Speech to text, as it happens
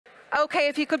Okay,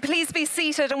 if you could please be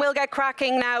seated and we'll get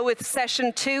cracking now with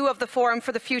session 2 of the Forum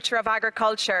for the Future of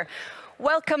Agriculture.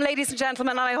 Welcome, ladies and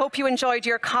gentlemen, and I hope you enjoyed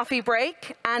your coffee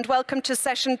break. And welcome to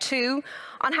session 2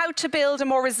 on how to build a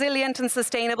more resilient and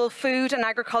sustainable food and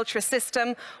agriculture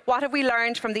system. What have we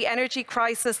learned from the energy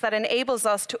crisis that enables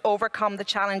us to overcome the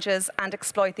challenges and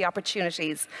exploit the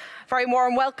opportunities? Very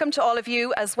warm welcome to all of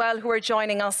you as well who are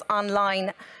joining us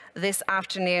online this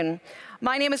afternoon.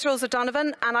 My name is Rose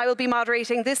O'Donovan and I will be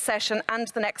moderating this session and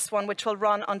the next one, which will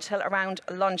run until around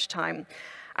lunchtime.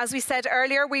 As we said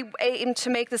earlier, we aim to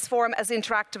make this forum as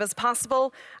interactive as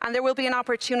possible, and there will be an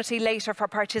opportunity later for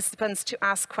participants to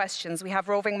ask questions. We have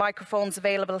roving microphones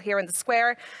available here in the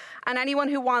square, and anyone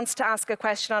who wants to ask a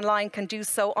question online can do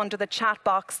so under the chat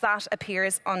box that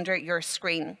appears under your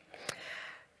screen.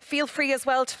 Feel free as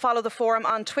well to follow the forum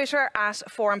on Twitter at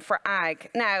ForumforAg.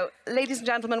 Now, ladies and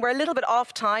gentlemen, we're a little bit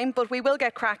off time, but we will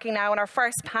get cracking now in our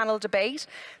first panel debate.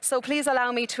 So please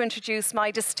allow me to introduce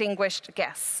my distinguished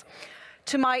guests.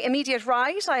 To my immediate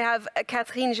right, I have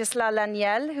Catherine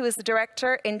Gisela-Laniel, who is the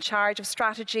Director in charge of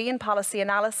Strategy and Policy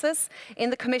Analysis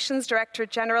in the Commission's Directorate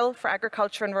General for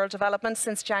Agriculture and Rural Development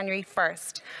since January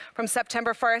 1st. From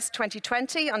September 1st,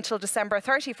 2020 until December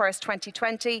 31st,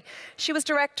 2020, she was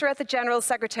Director at the General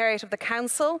Secretariat of the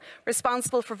Council,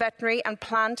 responsible for veterinary and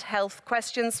plant health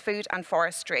questions, food and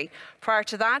forestry. Prior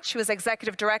to that, she was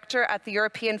Executive Director at the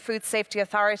European Food Safety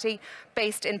Authority,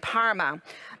 based in Parma.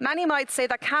 Many might say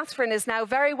that Catherine is now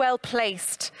very well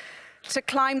placed to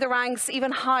climb the ranks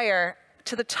even higher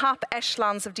to the top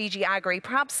echelons of DG Agri.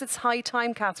 Perhaps it's high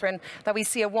time, Catherine, that we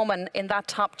see a woman in that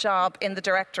top job in the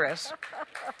Directorate.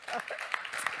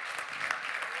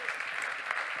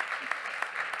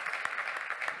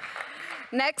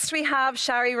 Next, we have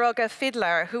Shari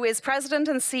Ruga-Fidler, who is President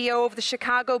and CEO of the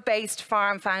Chicago-based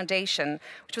Farm Foundation,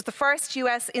 which was the first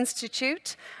US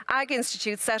ag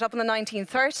institute set up in the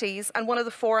 1930s and one of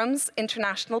the Forum's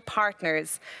international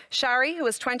partners. Shari, who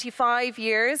has 25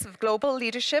 years of global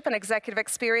leadership and executive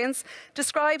experience,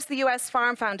 describes the US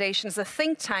Farm Foundation as a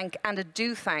think tank and a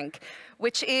do tank,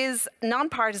 which is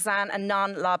non-partisan and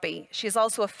non-lobby. She is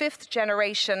also a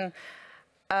fifth-generation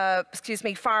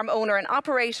farm owner and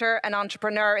operator, an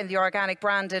entrepreneur in the organic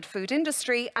branded food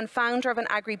industry, and founder of an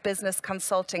agribusiness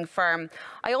consulting firm.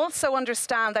 I also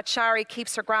understand that Shari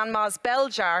keeps her grandma's bell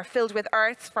jar filled with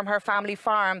earth from her family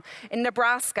farm in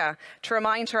Nebraska to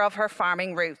remind her of her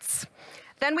farming roots.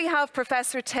 Then we have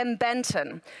Professor Tim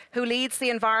Benton, who leads the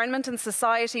Environment and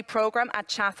Society program at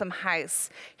Chatham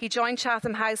House. He joined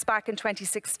Chatham House back in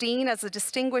 2016 as a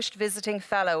distinguished visiting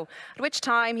fellow, at which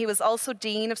time he was also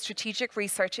Dean of Strategic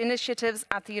Research Initiatives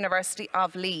at the University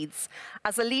of Leeds.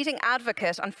 As a leading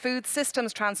advocate on food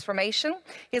systems transformation,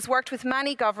 he has worked with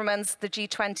many governments, the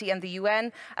G20 and the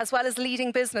UN, as well as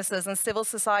leading businesses and civil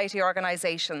society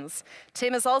organizations.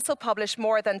 Tim has also published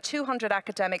more than 200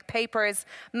 academic papers,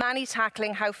 many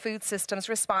tackling how food systems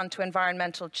respond to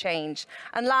environmental change.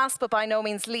 And last but by no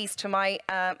means least, to my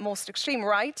most extreme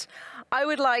right, I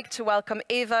would like to welcome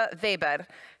Eva Weber,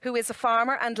 who is a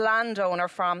farmer and landowner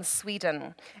from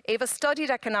Sweden. Eva studied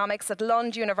economics at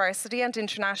Lund University and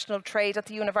international trade at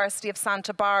the University of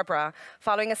Santa Barbara.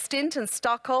 Following a stint in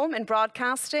Stockholm in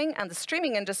broadcasting and the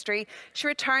streaming industry, she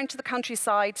returned to the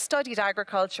countryside, studied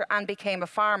agriculture and became a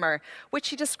farmer, which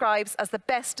she describes as the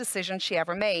best decision she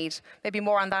ever made. Maybe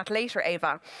more on that later,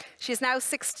 Eva. She is now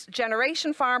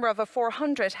sixth-generation farmer of a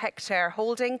 400-hectare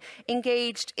holding,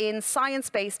 engaged in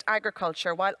science-based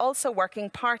agriculture while also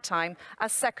working part-time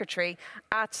as Secretary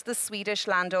at the Swedish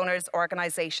Landowners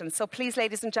Organization. So please,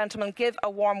 ladies and gentlemen, give a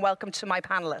warm welcome to my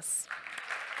panelists.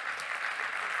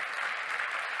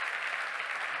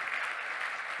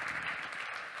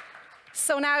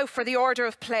 So now for the order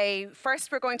of play.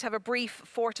 First, we're going to have a brief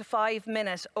 4 to 5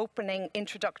 minute opening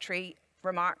introductory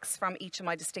remarks from each of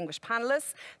my distinguished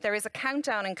panelists. There is a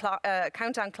countdown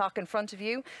clock in front of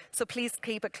you, so please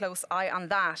keep a close eye on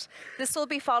that. This will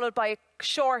be followed by a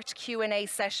short Q&A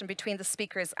session between the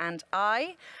speakers and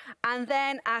I, and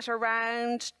then at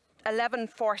around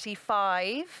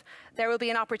 11:45, there will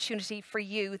be an opportunity for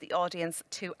you, the audience,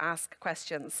 to ask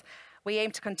questions. We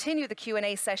aim to continue the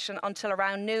Q&A session until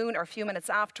around noon or a few minutes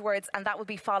afterwards, and that will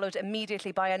be followed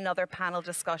immediately by another panel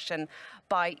discussion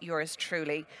by yours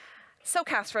truly. So,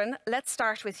 Catherine, let's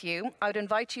start with you. I would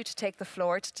invite you to take the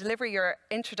floor to deliver your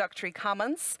introductory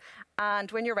comments.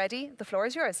 And when you're ready, the floor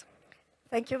is yours.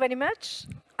 Thank you very much.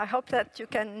 I hope that you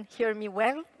can hear me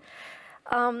well.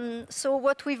 So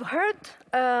what we've heard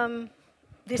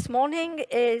this morning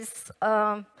is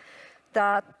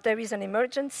that there is an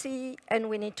emergency and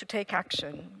we need to take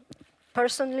action.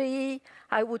 Personally,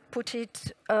 I would put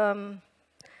it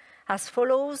as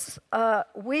follows.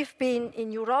 We've been,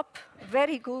 in Europe,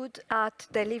 very good at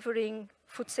delivering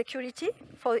food security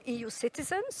for EU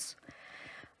citizens.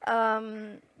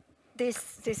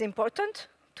 This is important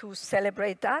to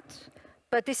celebrate that,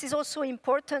 but this is also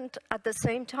important at the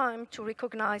same time to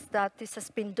recognize that this has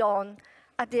been done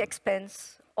at the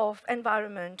expense of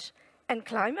environment and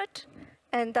climate,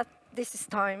 and that this is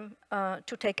time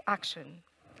to take action.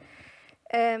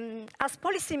 As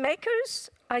policymakers,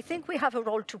 I think we have a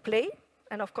role to play,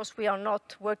 and of course we are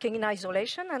not working in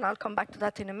isolation, and I'll come back to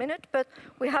that in a minute, but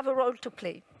we have a role to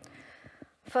play.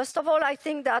 First of all, I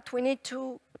think that we need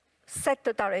to set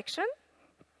the direction.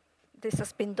 This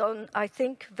has been done, I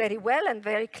think, very well and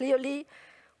very clearly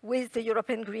with the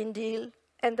European Green Deal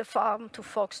and the Farm to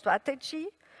Fork strategy,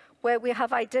 where we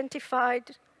have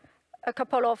identified a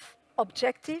couple of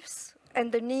objectives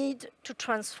and the need to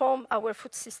transform our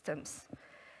food systems.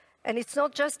 And it's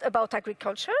not just about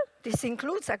agriculture. This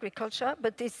includes agriculture,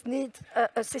 but this needs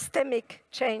a systemic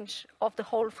change of the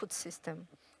whole food system.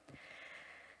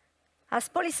 As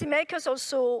policymakers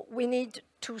also, we need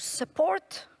to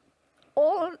support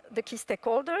all the key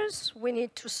stakeholders. We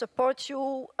need to support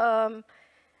you and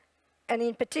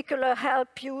in particular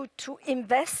help you to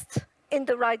invest in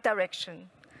the right direction.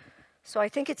 So I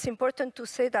think it's important to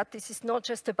say that this is not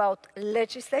just about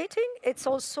legislating, it's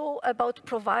also about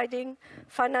providing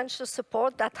financial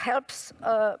support that helps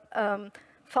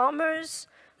farmers,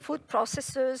 food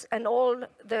processors, and all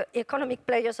the economic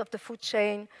players of the food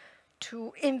chain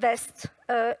to invest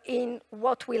in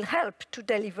what will help to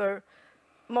deliver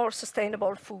more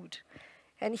sustainable food.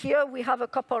 And here we have a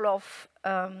couple of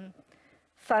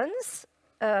funds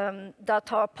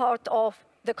that are part of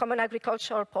the Common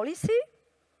Agricultural Policy,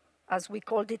 as we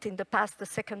called it in the past, the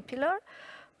second pillar,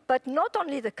 but not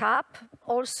only the CAP,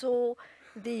 also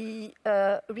the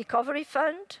Recovery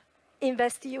Fund,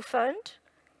 InvestEU Fund,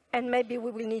 and maybe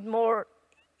we will need more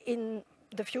in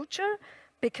the future,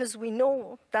 because we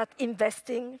know that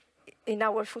investing in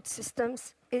our food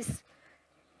systems is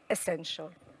essential.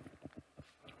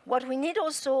 What we need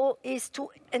also is to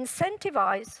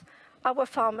incentivize our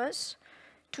farmers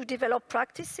to develop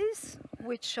practices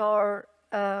which are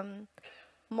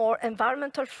more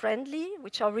environmental friendly,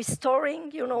 which are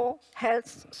restoring,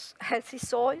 healthy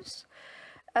soils,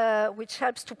 which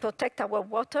helps to protect our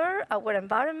water, our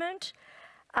environment,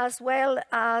 as well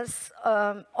as,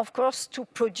 of course, to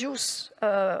produce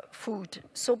food.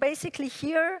 So basically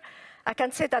here, I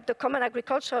can say that the Common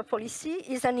Agricultural Policy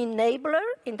is an enabler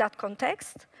in that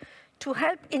context to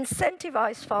help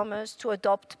incentivize farmers to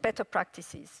adopt better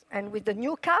practices. And with the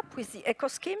new CAP, with the eco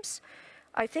schemes,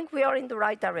 I think we are in the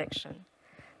right direction.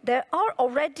 There are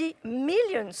already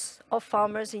millions of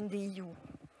farmers in the EU,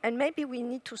 and maybe we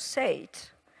need to say it,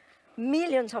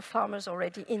 millions of farmers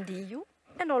already in the EU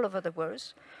and all over the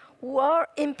world who are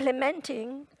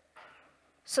implementing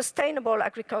sustainable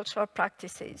agricultural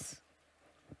practices.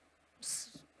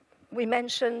 We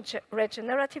mentioned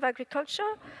regenerative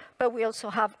agriculture, but we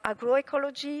also have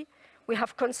agroecology, we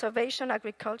have conservation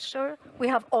agriculture, we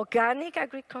have organic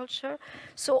agriculture.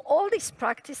 So all these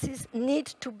practices need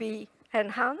to be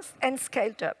enhanced and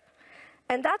scaled up.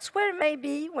 And that's where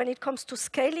maybe when it comes to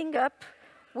scaling up,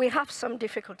 we have some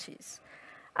difficulties.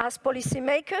 As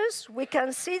policymakers, we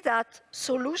can see that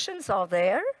solutions are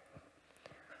there,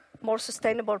 more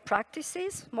sustainable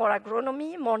practices, more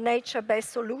agronomy, more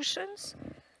nature-based solutions,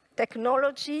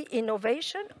 technology,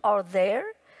 innovation are there,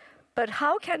 but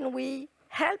how can we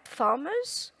help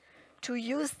farmers to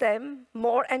use them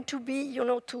more and to be,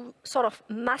 to sort of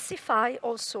massify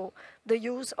also the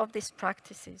use of these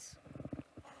practices?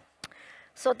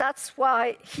 So that's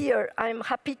why here I'm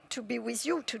happy to be with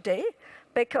you today,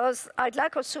 because I'd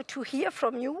like also to hear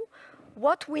from you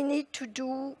what we need to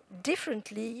do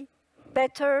differently,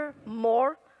 better,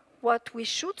 more, what we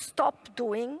should stop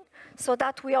doing so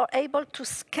that we are able to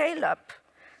scale up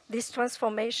this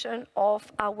transformation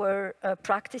of our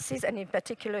practices, and in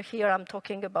particular here I'm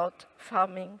talking about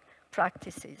farming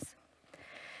practices.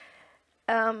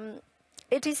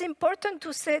 It is important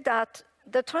to say that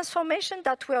the transformation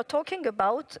that we are talking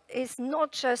about is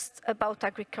not just about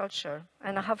agriculture,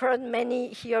 and I have heard many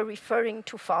here referring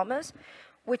to farmers,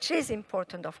 which is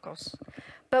important, of course.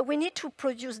 But we need to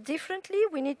produce differently.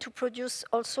 We need to produce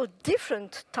also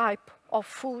different type of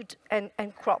food and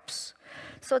crops.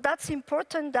 So that's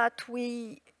important that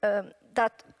we,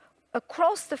 that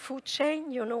across the food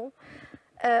chain,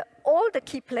 all the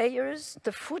key players,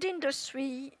 the food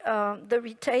industry, the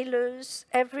retailers,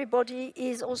 everybody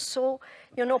is also,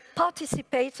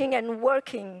 participating and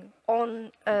working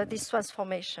on this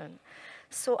transformation.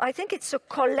 So I think it's a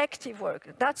collective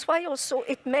work. That's why also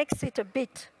it makes it a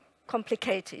bit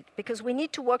complicated because we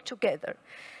need to work together.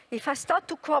 If I start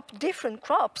to crop different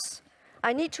crops,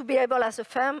 I need to be able, as a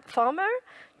farmer,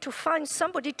 to find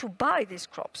somebody to buy these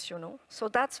crops, you know. So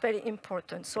that's very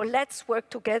important. So let's work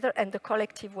together, and the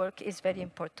collective work is very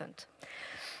important.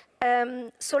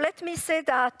 So let me say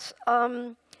that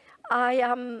I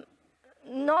am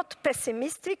not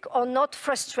pessimistic or not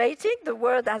frustrated, the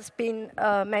word has been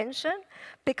mentioned,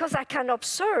 because I can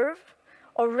observe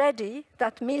already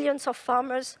that millions of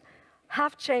farmers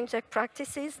have changed their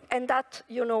practices, and that,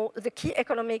 you know, the key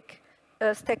economic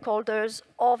stakeholders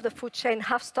of the food chain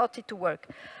have started to work.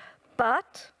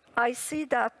 But I see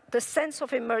that the sense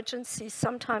of emergency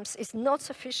sometimes is not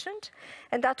sufficient,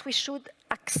 and that we should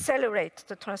accelerate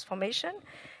the transformation.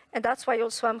 And that's why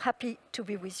also I'm happy to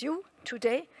be with you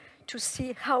today to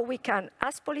see how we can,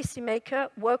 as policymakers,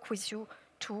 work with you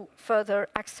to further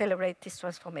accelerate this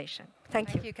transformation. Thank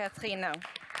you. Thank you, Catherine.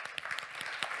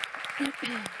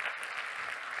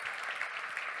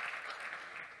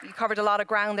 You covered a lot of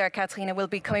ground there, Katrina. We'll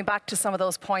be coming back to some of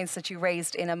those points that you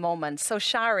raised in a moment. So,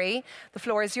 Shari, the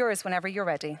floor is yours whenever you're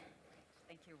ready.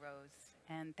 Thank you, Rose.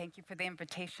 And thank you for the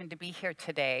invitation to be here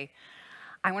today.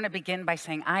 I want to begin by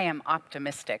saying I am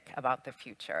optimistic about the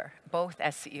future, both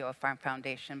as CEO of Farm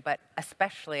Foundation, but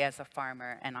especially as a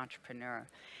farmer and entrepreneur.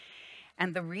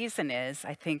 And the reason is,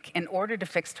 I think, in order to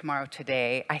fix tomorrow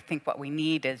today, I think what we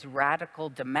need is radical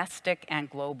domestic and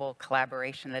global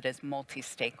collaboration that is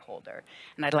multi-stakeholder.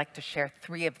 And I'd like to share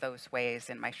 3 of those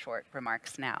ways in my short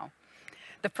remarks now.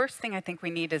 The first thing I think we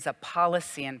need is a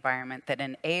policy environment that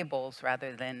enables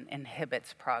rather than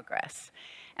inhibits progress.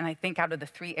 And I think out of the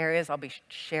 3 areas I'll be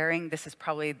sharing, this is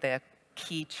probably the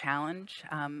key challenge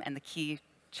and the key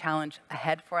challenge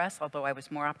ahead for us, although I was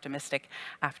more optimistic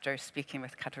after speaking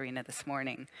with Katarina this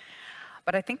morning.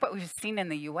 But I think what we've seen in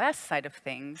the US side of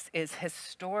things is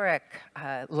historic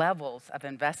levels of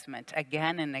investment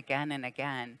again and again and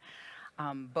again,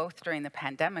 both during the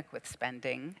pandemic with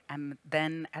spending and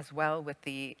then as well with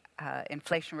the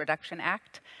Inflation Reduction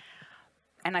Act.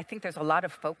 And I think there's a lot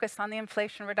of focus on the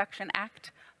Inflation Reduction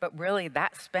Act, but really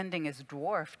that spending is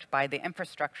dwarfed by the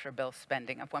infrastructure bill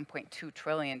spending of $1.2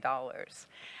 trillion.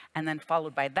 And then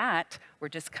followed by that, we're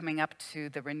just coming up to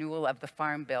the renewal of the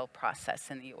Farm Bill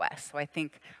process in the US. So I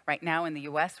think right now in the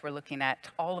US, we're looking at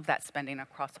all of that spending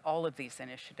across all of these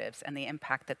initiatives and the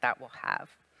impact that that will have.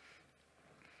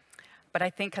 But I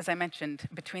think, as I mentioned,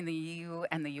 between the EU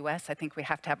and the US, I think we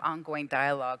have to have ongoing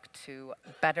dialogue to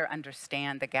better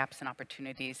understand the gaps and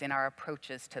opportunities in our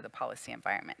approaches to the policy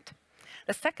environment.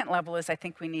 The second level is I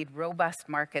think we need robust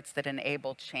markets that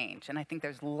enable change. And I think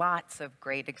there's lots of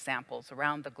great examples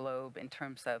around the globe in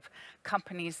terms of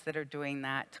companies that are doing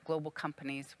that, global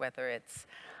companies, whether it's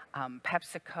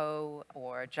PepsiCo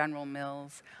or General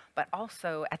Mills, but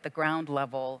also at the ground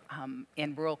level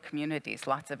in rural communities,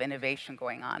 lots of innovation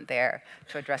going on there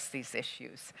to address these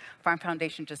issues. Farm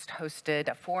Foundation just hosted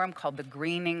a forum called The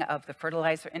Greening of the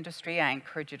Fertilizer Industry. I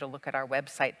encourage you to look at our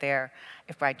website there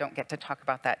if I don't get to talk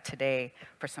about that today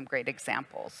for some great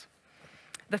examples.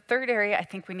 The third area I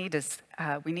think we need is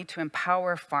we need to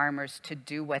empower farmers to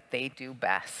do what they do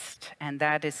best, and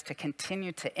that is to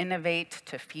continue to innovate,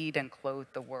 to feed and clothe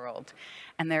the world.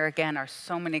 And there again are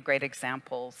so many great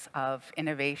examples of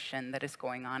innovation that is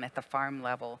going on at the farm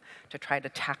level to try to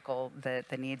tackle the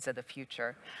needs of the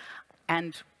future.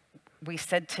 And we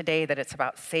said today that it's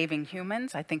about saving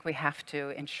humans. I think we have to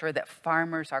ensure that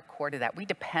farmers are core to that. We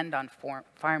depend on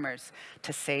farmers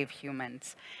to save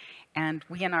humans. And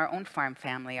we in our own farm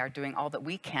family are doing all that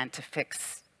we can to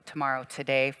fix tomorrow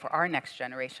today for our next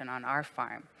generation on our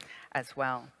farm as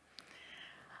well.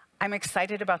 I'm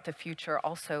excited about the future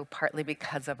also partly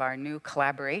because of our new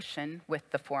collaboration with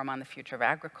the Forum on the Future of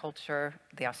Agriculture,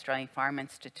 the Australian Farm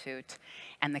Institute,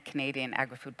 and the Canadian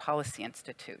Agri-Food Policy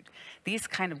Institute. These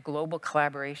kind of global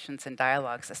collaborations and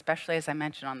dialogues, especially as I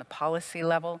mentioned on the policy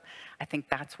level, I think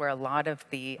that's where a lot of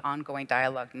the ongoing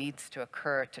dialogue needs to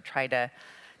occur to try to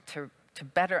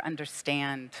better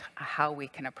understand how we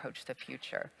can approach the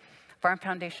future. Farm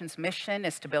Foundation's mission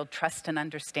is to build trust and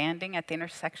understanding at the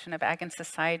intersection of ag and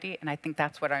society, and I think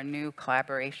that's what our new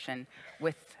collaboration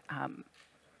with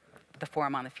the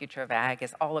Forum on the Future of Ag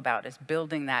is all about, is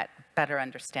building that better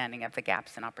understanding of the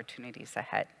gaps and opportunities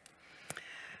ahead.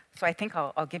 So I think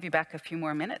I'll give you back a few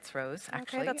more minutes, Rose,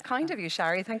 actually. Okay, that's kind of you,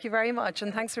 Shari. Thank you very much.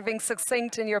 And thanks for being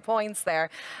succinct in your points there.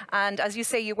 And as you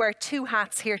say, you wear 2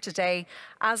 hats here today,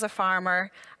 as a farmer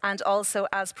and also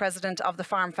as president of the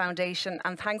Farm Foundation.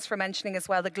 And thanks for mentioning as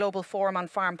well the Global Forum on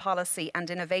Farm Policy and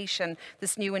Innovation,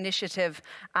 this new initiative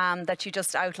that you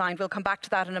just outlined. We'll come back to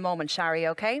that in a moment, Shari,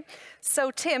 okay? So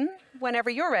Tim, whenever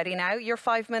you're ready now, your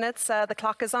 5 minutes, the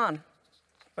clock is on.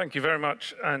 Thank you very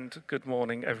much, and good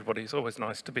morning, everybody. It's always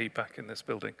nice to be back in this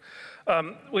building.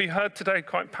 We heard today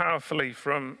quite powerfully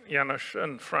from Janusz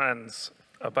and Franz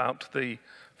about the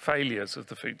failures of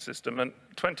the food system. And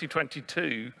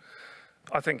 2022,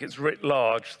 I think it's writ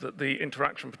large that the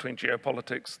interaction between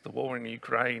geopolitics, the war in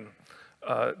Ukraine,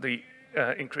 the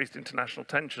increased international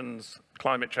tensions,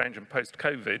 climate change, and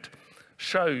post-COVID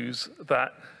shows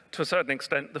that, to a certain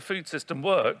extent, the food system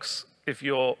works if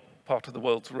you're part of the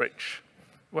world's rich,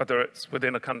 whether it's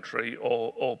within a country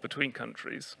or between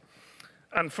countries.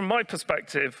 And from my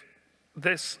perspective,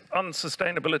 this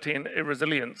unsustainability and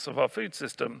irresilience of our food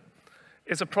system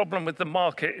is a problem with the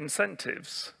market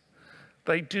incentives.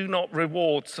 They do not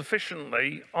reward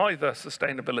sufficiently either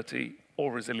sustainability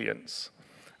or resilience.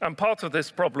 And part of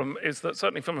this problem is that,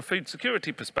 certainly from a food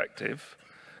security perspective,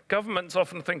 governments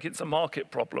often think it's a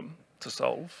market problem to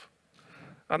solve.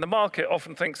 And the market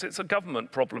often thinks it's a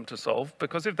government problem to solve,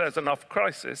 because if there's enough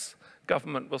crisis,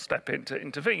 government will step in to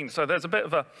intervene. So there's a bit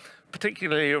of a,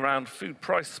 particularly around food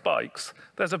price spikes,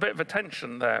 there's a bit of a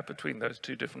tension there between those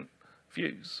two different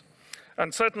views.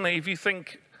 And certainly if you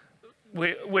think,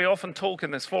 we often talk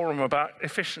in this forum about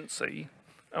efficiency,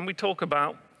 and we talk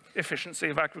about efficiency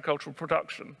of agricultural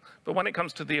production. But when it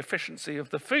comes to the efficiency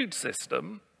of the food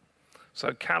system,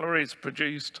 so calories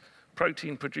produced,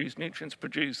 protein produced, nutrients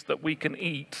produced that we can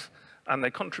eat, and they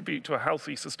contribute to a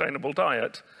healthy, sustainable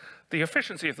diet, the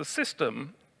efficiency of the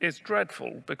system is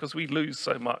dreadful because we lose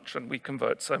so much and we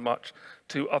convert so much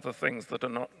to other things that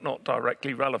are not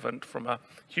directly relevant from a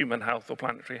human health or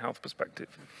planetary health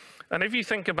perspective. And if you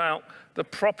think about the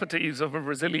properties of a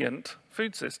resilient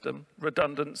food system,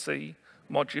 redundancy,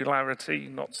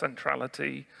 modularity, not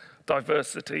centrality,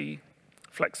 diversity,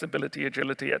 flexibility,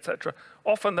 agility, etc.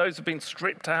 Often those have been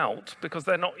stripped out because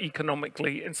they're not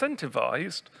economically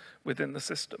incentivized within the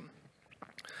system.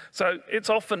 So it's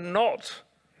often not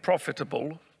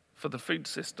profitable for the food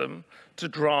system to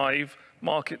drive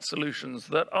market solutions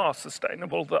that are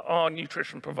sustainable, that are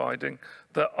nutrition providing,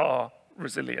 that are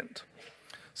resilient.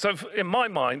 So in my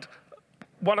mind,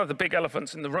 one of the big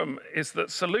elephants in the room is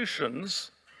that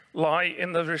solutions lie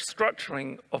in the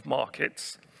restructuring of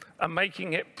markets and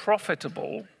making it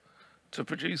profitable to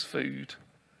produce food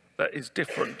that is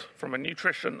different from a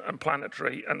nutrition and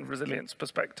planetary and resilience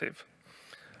perspective.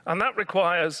 And that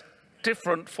requires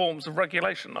different forms of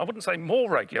regulation. I wouldn't say more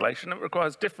regulation, it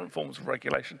requires different forms of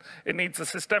regulation. It needs a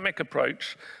systemic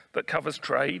approach that covers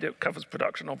trade, it covers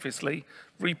production, obviously,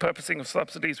 repurposing of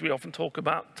subsidies, we often talk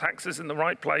about taxes in the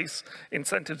right place,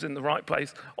 incentives in the right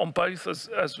place, on both, as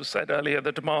was said earlier,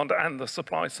 the demand and the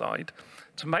supply side,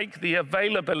 to make the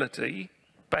availability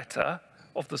better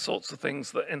of the sorts of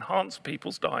things that enhance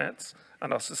people's diets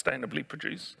and are sustainably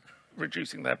produced,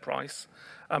 reducing their price,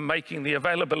 and making the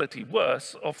availability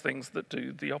worse of things that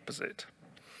do the opposite.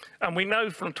 And we know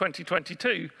from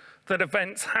 2022 that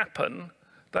events happen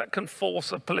that can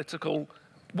force a political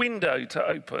window to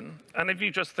open. And if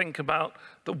you just think about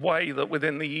the way that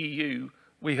within the EU,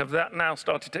 we have now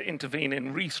started to intervene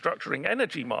in restructuring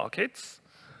energy markets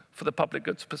for the public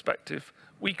goods perspective,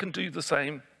 we can do the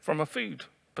same from a food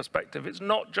perspective. It's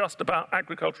not just about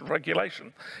agricultural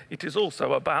regulation. It is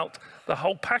also about the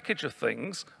whole package of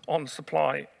things on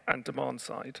supply and demand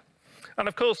side. And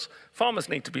of course, farmers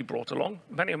need to be brought along.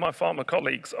 Many of my farmer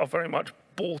colleagues are very much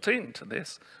bought into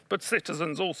this, but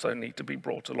citizens also need to be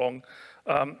brought along,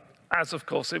 as of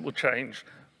course it will change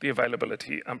the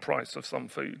availability and price of some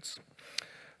foods.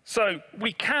 So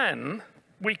we can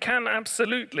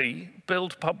absolutely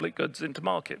build public goods into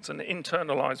markets and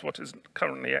internalize what is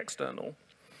currently external.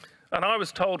 And I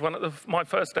was told my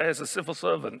first day as a civil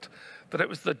servant that it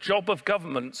was the job of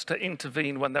governments to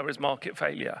intervene when there is market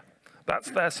failure. That's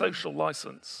their social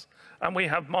license. And we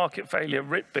have market failure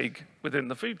writ big within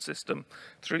the food system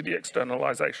through the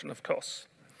externalization of costs.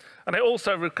 And it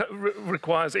also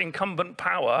requires incumbent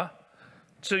power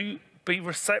to be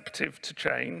receptive to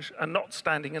change and not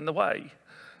standing in the way.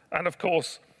 And of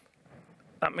course,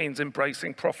 that means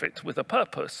embracing profit with a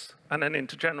purpose and an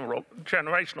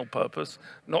intergenerational purpose,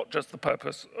 not just the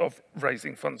purpose of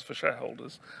raising funds for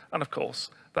shareholders. And of course,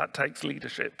 that takes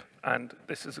leadership, and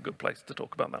this is a good place to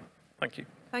talk about that. Thank you.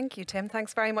 Thank you, Tim.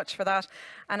 Thanks very much for that.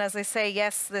 And as I say,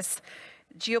 yes, this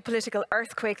geopolitical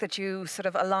earthquake that you sort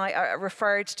of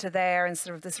referred to there, and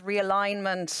sort of this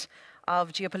realignment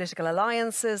of geopolitical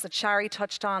alliances that Shari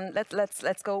touched on.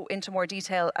 Let's go into more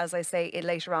detail, as I say,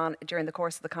 later on during the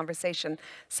course of the conversation.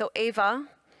 So Eva,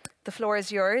 The floor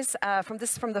is yours. From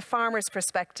the farmer's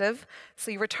perspective.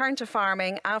 So you returned to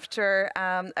farming after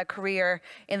a career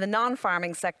in the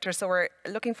non-farming sector. So we're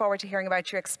looking forward to hearing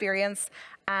about your experience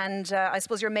and I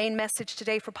suppose your main message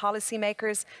today for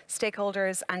policymakers,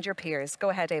 stakeholders and your peers. Go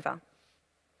ahead, Eva.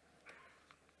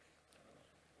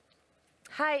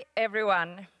 Hi,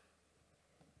 everyone.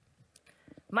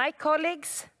 My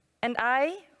colleagues and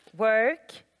I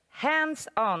work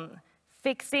hands-on,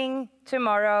 fixing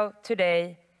tomorrow,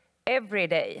 today, every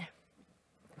day.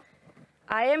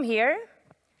 I am here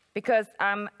because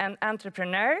I'm an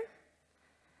entrepreneur.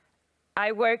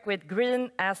 I work with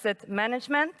green asset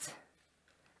management.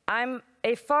 I'm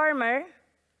a farmer,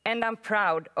 and I'm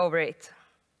proud over it.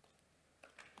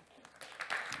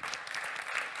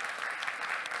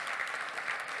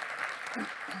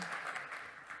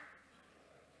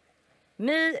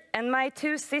 Me and my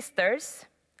two sisters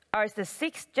are the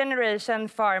 6th generation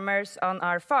farmers on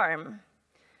our farm.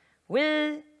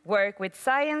 We work with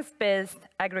science-based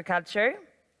agriculture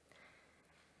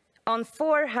on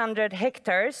 400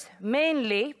 hectares,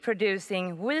 mainly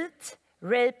producing wheat,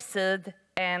 rapeseed,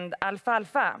 and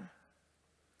alfalfa.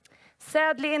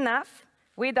 Sadly enough,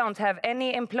 we don't have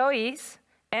any employees,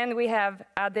 and we have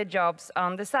other jobs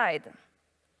on the side.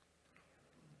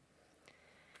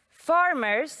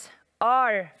 Farmers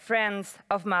are friends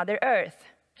of Mother Earth.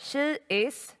 She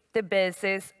is the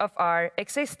basis of our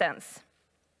existence.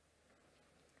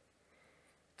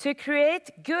 To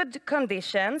create good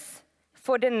conditions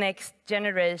for the next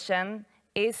generation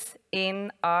is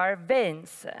in our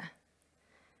veins.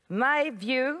 My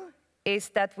view is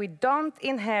that we don't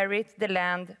inherit the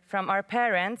land from our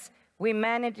parents, we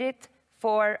manage it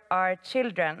for our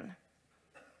children.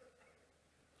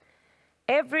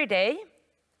 Every day,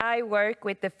 I work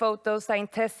with the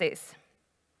photosynthesis.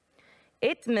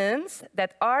 It means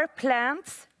that our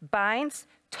plants bind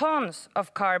tons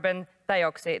of carbon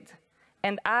dioxide,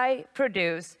 and I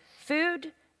produce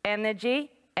food,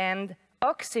 energy, and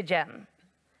oxygen.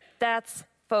 That's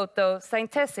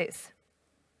photosynthesis.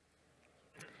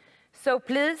 So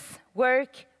please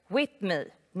work with me,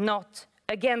 not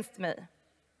against me.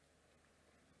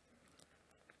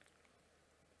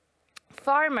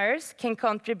 Farmers can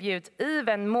contribute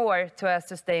even more to a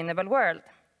sustainable world.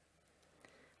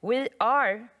 We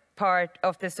are part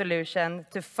of the solution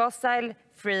to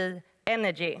fossil-free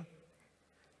energy,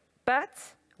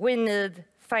 but we need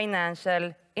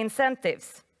financial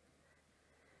incentives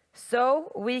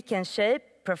so we can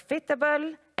shape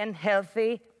profitable and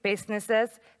healthy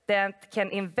businesses that can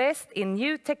invest in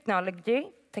new technology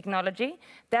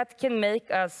that can make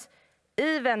us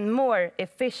even more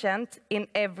efficient in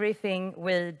everything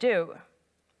we do.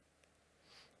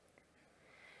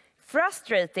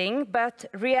 Frustrating, but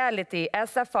reality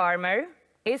as a farmer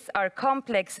is our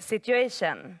complex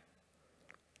situation.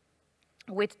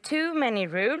 With too many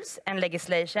rules and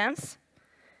legislations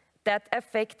that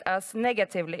affect us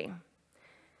negatively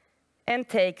and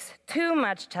takes too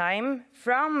much time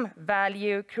from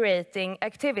value-creating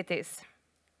activities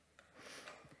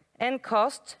and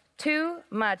cost too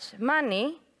much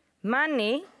money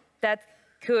that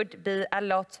could be a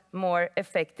lot more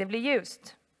effectively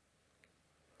used.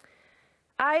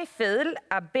 I feel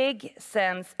a big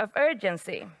sense of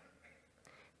urgency.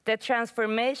 The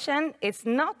transformation is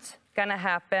not going to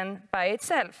happen by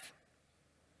itself.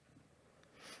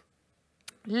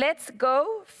 Let's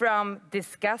go from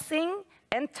discussing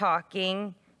and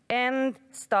talking and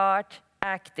start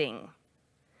acting.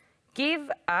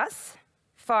 Give us,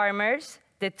 farmers,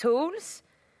 the tools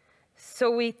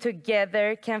so we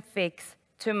together can fix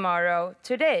tomorrow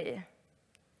today.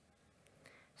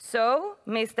 So,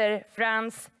 Mr.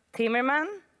 Frans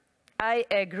Timmermans, I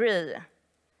agree.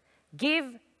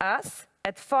 Give us,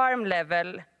 at farm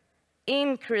level,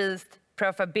 increased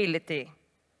profitability,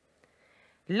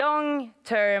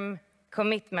 long-term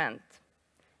commitment,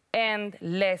 and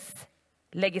less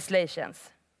legislations.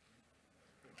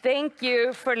 Thank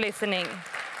you for listening.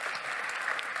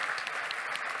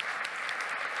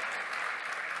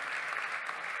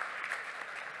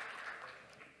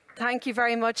 Thank you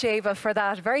very much, Eva, for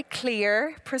that very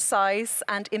clear, precise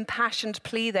and impassioned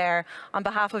plea there on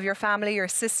behalf of your family, your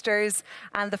sisters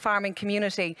and the farming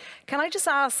community. Can I just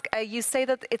ask, you say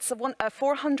that it's a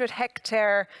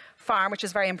 400-hectare farm, which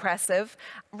is very impressive,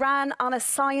 ran on a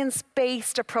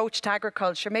science-based approach to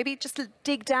agriculture. Maybe just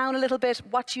dig down a little bit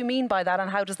what you mean by that and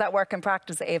how does that work in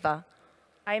practice, Eva?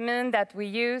 I mean that we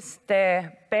use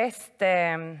the best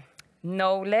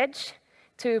knowledge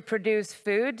to produce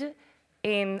food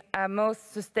in a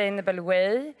most sustainable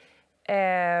way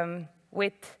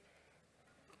with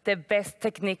the best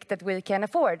technique that we can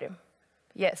afford.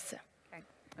 Yes.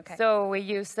 Okay. So we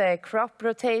use crop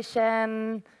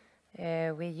rotation,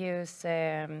 we use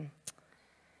we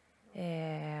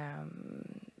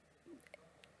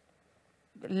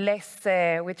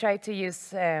try to use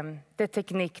the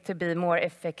technique to be more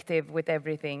effective with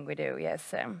everything we do,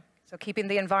 yes. So keeping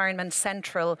the environment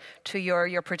central to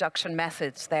your production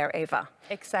methods there, Eva.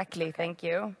 Exactly, okay. Thank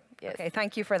you. Yes. Okay,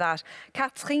 thank you for that.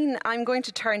 Catherine, I'm going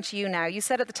to turn to you now. You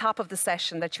said at the top of the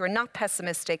session that you're not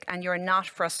pessimistic and you're not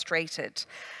frustrated.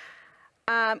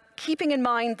 Keeping in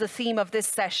mind the theme of this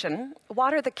session,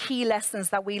 what are the key lessons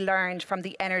that we learned from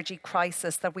the energy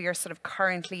crisis that we are sort of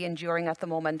currently enduring at the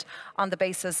moment on the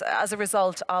basis, as a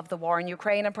result of the war in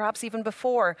Ukraine and perhaps even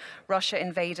before Russia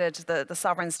invaded the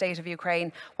sovereign state of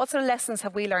Ukraine? What sort of lessons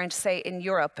have we learned, say, in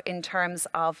Europe in terms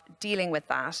of dealing with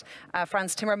that?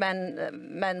 Franz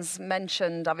Timmermans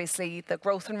mentioned, obviously, the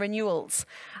growth and renewals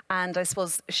and, I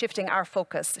suppose, shifting our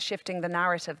focus, shifting the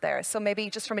narrative there. So maybe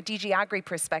just from a DG Agri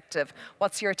perspective,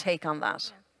 what's your take on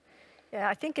that? Yeah,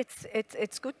 I think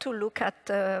it's good to look at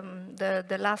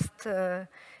the last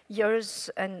years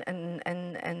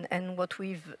and what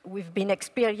we've been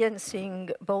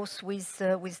experiencing, both with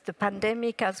the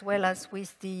pandemic as well as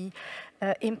with the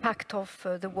impact of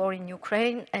the war in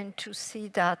Ukraine, and to see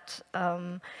that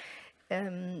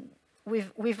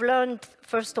we've learned,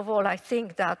 first of all, I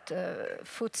think that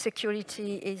food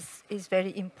security is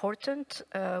very important.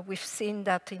 We've seen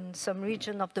that in some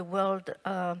region of the world,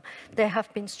 they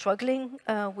have been struggling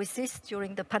with this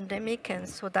during the pandemic, and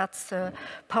so that's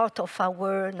part of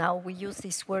our, now we use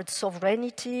this word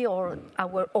sovereignty, or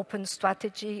our open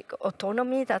strategic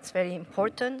autonomy. That's very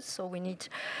important. So we need,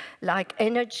 like,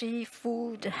 energy,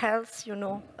 food, health, you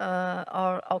know,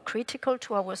 are critical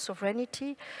to our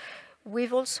sovereignty.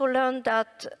 We've also learned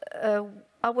that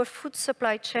our food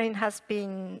supply chain has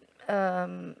been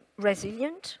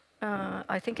resilient.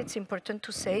 I think it's important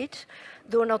to say it,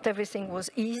 though not everything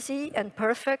was easy and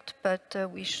perfect, but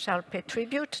we shall pay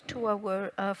tribute to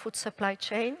our food supply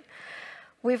chain.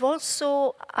 We've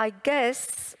also, I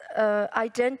guess,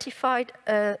 identified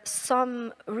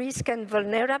some risk and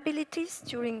vulnerabilities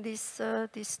during these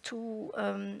two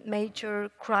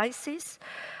major crises.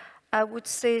 I would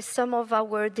say some of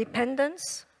our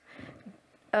dependence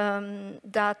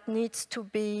that needs to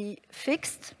be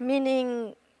fixed,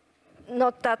 meaning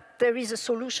not that there is a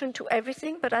solution to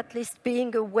everything, but at least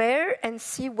being aware and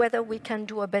see whether we can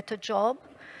do a better job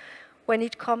when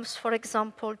it comes, for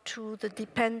example, to the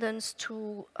dependence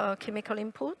to chemical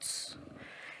inputs,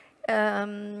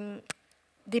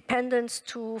 dependence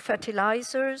to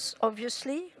fertilizers,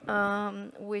 obviously,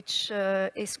 which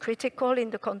is critical in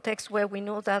the context where we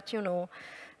know that, you know,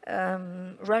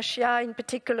 Russia in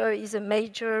particular is a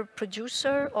major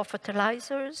producer of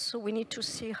fertilizers, so we need to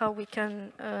see how we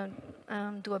can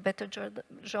do a better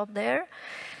job there.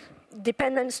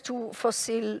 Dependence to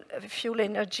fossil fuel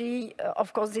energy,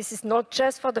 of course, this is not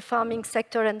just for the farming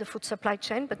sector and the food supply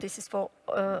chain, but this is for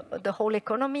the whole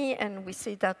economy, and we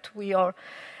see that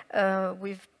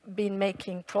we've been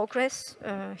making progress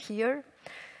here.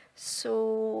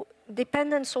 So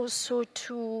dependence also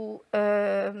to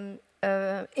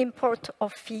import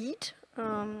of feed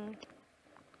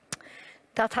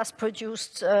that has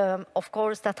produced, of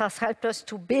course, that has helped us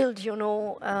to build, you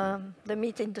know, the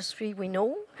meat industry we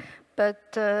know.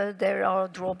 But there are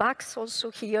drawbacks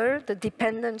also here. The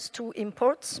dependence to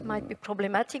imports might be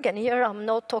problematic. And here I'm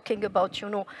not talking about, you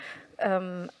know,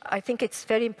 I think it's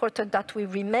very important that we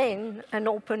remain an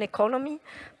open economy,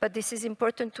 but this is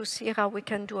important to see how we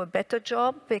can do a better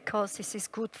job, because this is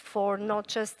good for not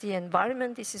just the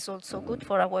environment, this is also good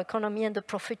for our economy and the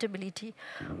profitability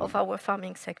of our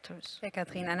farming sectors. Yeah,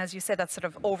 Catherine, and as you said, that sort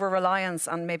of over-reliance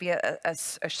on maybe a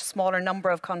smaller number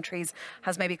of countries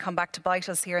has maybe come back to bite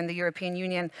us here in the European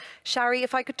Union. Shari,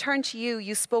 if I could turn to you,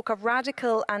 you spoke of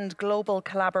radical and global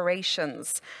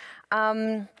collaborations.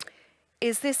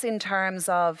 Is this in terms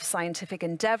of scientific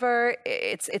endeavour?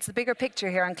 It's the bigger picture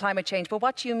here on climate change, but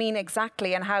what do you mean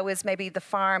exactly, and how is maybe the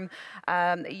farm,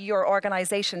 your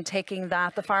organisation taking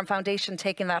that, the Farm Foundation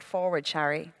taking that forward,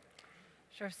 Shari?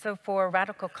 Sure, so for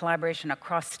radical collaboration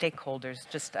across stakeholders,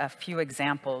 just a few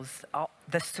examples.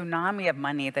 The tsunami of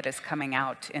money that is coming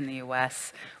out in the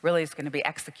US really is going to be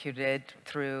executed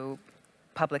through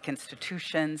public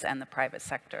institutions and the private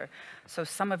sector. So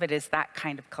some of it is that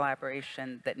kind of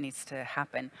collaboration that needs to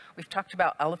happen. We've talked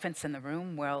about elephants in the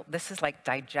room. Well, this is like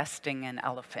digesting an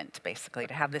elephant, basically,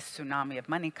 to have this tsunami of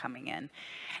money coming in.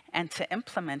 And to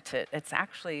implement it, it's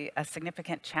actually a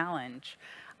significant challenge.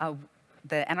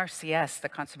 The NRCS, the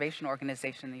conservation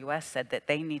organization in the US, said that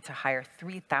they need to hire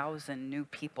 3,000 new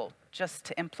people just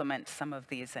to implement some of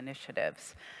these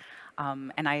initiatives.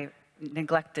 And I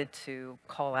neglected to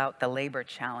call out the labor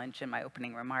challenge in my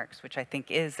opening remarks, which I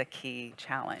think is a key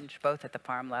challenge, both at the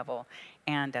farm level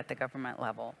and at the government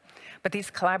level. But these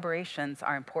collaborations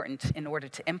are important in order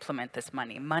to implement this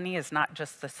money. Money is not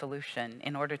just the solution.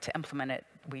 In order to implement it,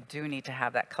 we do need to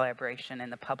have that collaboration in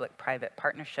the public-private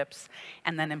partnerships,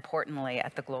 and then importantly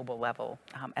at the global level,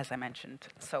 as I mentioned.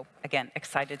 So again,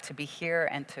 excited to be here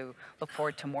and to look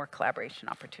forward to more collaboration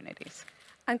opportunities.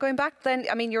 And going back then,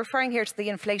 I mean, you're referring here to the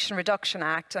Inflation Reduction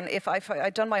Act, and if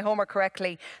I've done my homework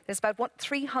correctly, there's about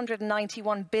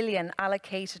 391 billion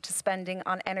allocated to spending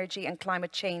on energy and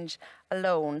climate change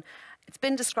alone. It's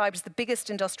been described as the biggest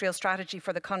industrial strategy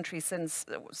for the country since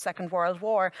the Second World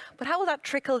War. But how will that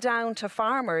trickle down to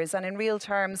farmers? And in real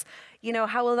terms, you know,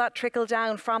 how will that trickle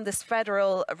down from this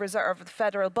federal reserve, the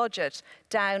federal budget,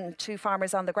 down to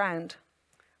farmers on the ground?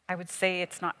 I would say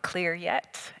it's not clear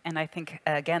yet, and I think,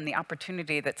 again, the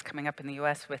opportunity that's coming up in the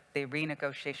US with the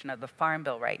renegotiation of the Farm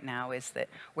Bill right now is that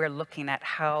we're looking at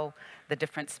how the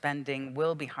different spending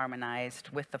will be harmonized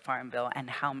with the Farm Bill and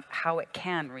how it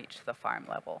can reach the farm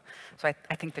level. So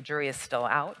I think the jury is still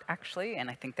out, actually, and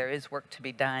I think there is work to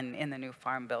be done in the new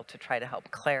Farm Bill to try to help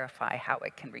clarify how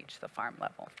it can reach the farm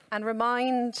level. And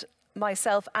remind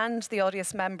myself and the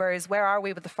audience members, where are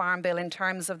we with the Farm Bill in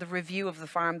terms of the review of the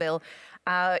Farm Bill?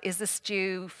 Is this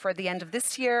due for the end of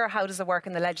this year? How does it work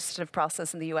in the legislative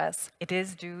process in the US? It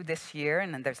is due this year,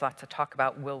 and then there's lots of talk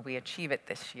about will we achieve it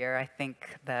this year. I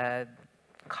think the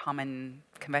common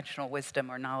conventional wisdom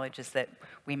or knowledge is that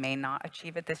we may not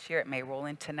achieve it this year. It may roll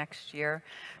into next year,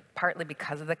 partly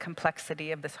because of the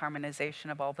complexity of this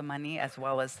harmonization of all the money, as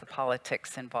well as the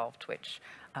politics involved, which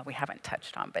we haven't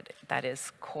touched on, but that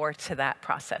is core to that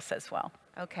process as well.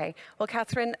 Okay. Well,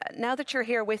 Catherine, now that you're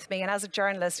here with me and as a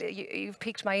journalist, you've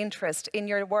piqued my interest in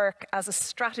your work as a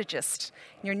strategist,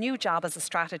 in your new job as a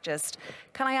strategist.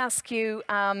 Can I ask you,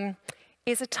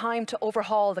 is it time to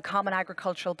overhaul the common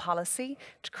agricultural policy,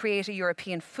 to create a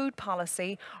European food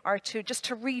policy, or to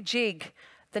rejig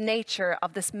the nature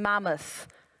of this mammoth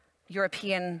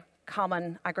European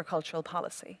common agricultural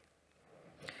policy?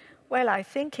 Well, I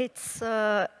think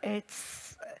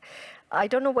I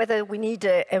don't know whether we need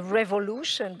a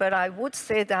revolution, but I would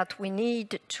say that we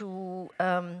need to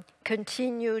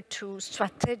continue to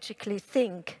strategically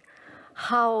think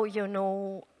how, you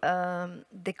know,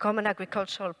 the common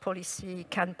agricultural policy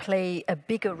can play a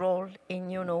bigger role in,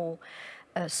 you know,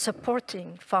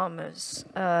 supporting farmers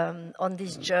on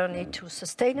this journey to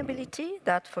sustainability,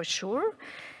 that for sure.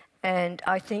 And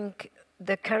I think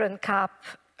the current CAP,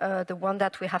 the one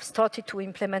that we have started to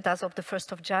implement as of the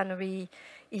 1st of January,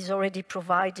 is already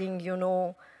providing, you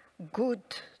know, good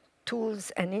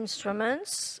tools and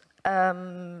instruments.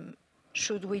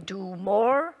 Should we do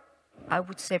more? I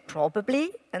would say probably,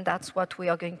 and that's what we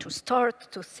are going to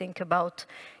start to think about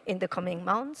in the coming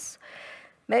months.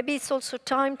 Maybe it's also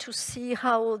time to see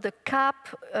how the CAP,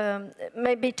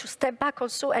 maybe to step back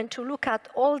also and to look at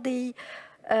all the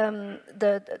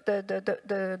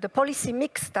policy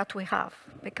mix that we have,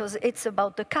 because it's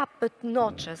about the CAP, but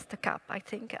not just the CAP. I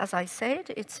think, as I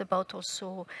said, it's about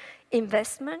also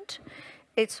investment.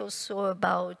 It's also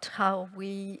about how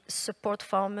we support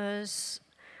farmers.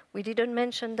 We didn't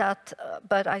mention that,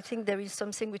 but I think there is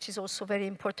something which is also very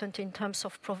important in terms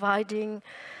of providing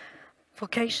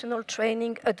vocational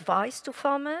training advice to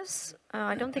farmers.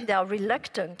 I don't think they are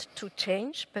reluctant to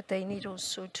change, but they need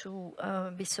also to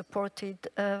be supported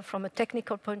from a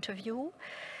technical point of view.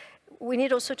 We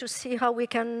need also to see how we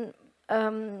can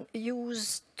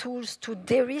use tools to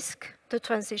de-risk the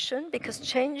transition, because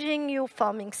changing your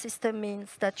farming system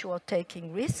means that you are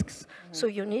taking risks. Mm-hmm. So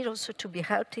you need also to be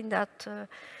helped in that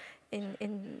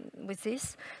with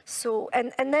this. So,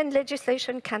 and then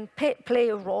legislation can play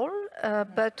a role,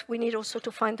 but we need also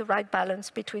to find the right balance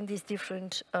between these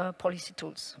different policy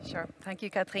tools. Sure. Thank you,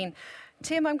 Catherine.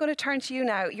 Tim, I'm going to turn to you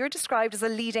now. You're described as a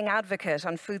leading advocate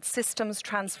on food systems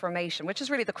transformation, which is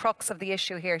really the crux of the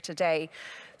issue here today.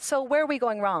 So where are we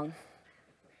going wrong?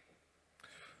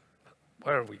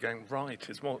 Where are we going right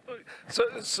is more...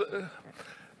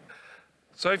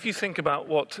 So if you think about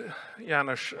what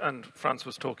Janusz and Franz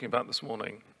was talking about this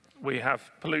morning, we have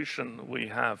pollution, we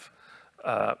have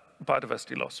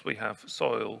biodiversity loss, we have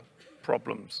soil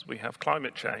problems, we have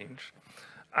climate change,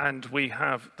 and we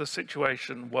have the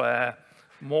situation where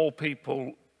more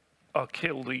people are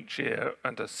killed each year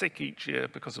and are sick each year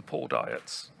because of poor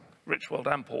diets, rich world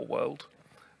and poor world,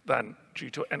 than due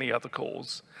to any other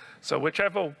cause. So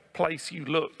whichever place you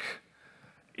look,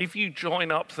 if you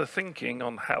join up the thinking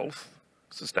on health,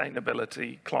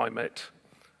 sustainability, climate,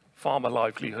 farmer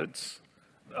livelihoods,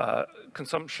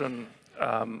 consumption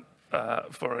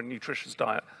for a nutritious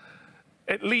diet,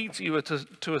 it leads you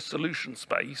to a solution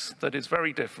space that is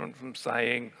very different from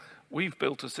saying, we've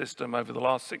built a system over the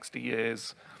last 60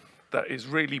 years that is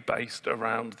really based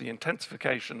around the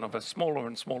intensification of a smaller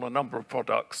and smaller number of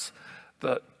products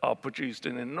that are produced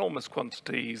in enormous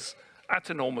quantities at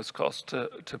enormous cost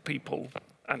to people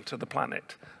and to the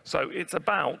planet. So it's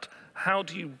about how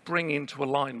do you bring into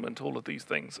alignment all of these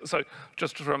things. So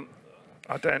just from,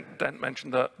 I don't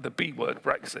mention the B word,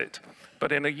 Brexit,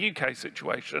 but in a UK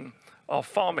situation, our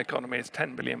farm economy is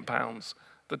 £10 billion.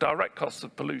 The direct costs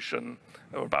of pollution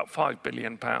are about £5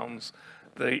 billion.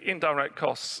 The indirect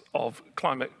costs of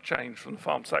climate change from the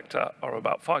farm sector are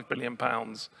about £5 billion.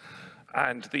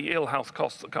 And the ill health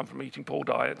costs that come from eating poor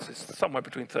diets is somewhere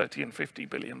between 30 and 50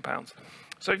 billion pounds.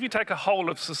 So if you take a whole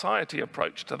of society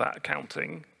approach to that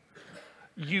accounting,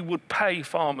 you would pay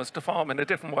farmers to farm in a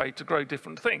different way to grow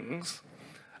different things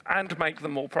and make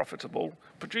them more profitable,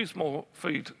 produce more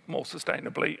food more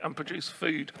sustainably, and produce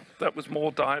food that was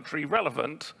more dietary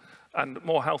relevant and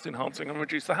more health enhancing and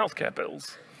reduce the healthcare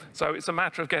bills. So it's a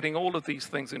matter of getting all of these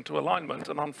things into alignment.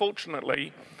 And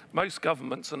unfortunately, most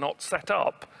governments are not set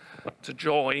up to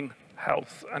join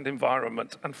health and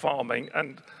environment and farming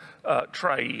and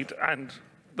trade and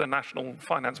the National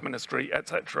Finance Ministry,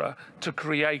 etc., to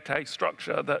create a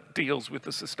structure that deals with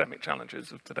the systemic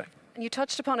challenges of today. And you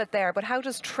touched upon it there, but how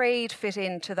does trade fit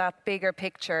into that bigger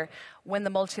picture when the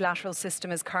multilateral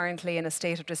system is currently in a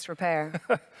state of disrepair?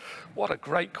 What a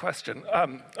great question.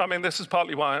 I mean, this is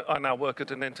partly why I now work at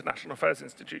an International Affairs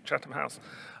Institute, Chatham House.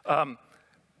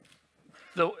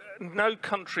 No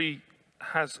country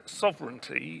has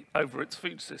sovereignty over its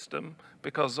food system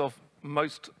because of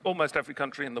almost every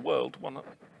country in the world,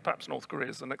 perhaps North Korea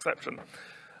is an exception,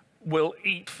 will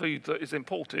eat food that is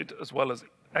imported as well as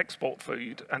export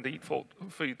food and eat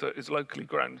food that is locally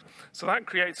grown. So that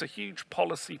creates a huge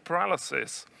policy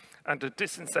paralysis and a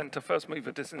disincentive, first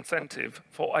mover disincentive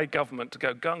for a government to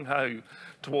go gung-ho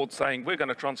towards saying we're going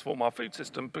to transform our food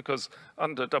system, because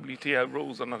under WTO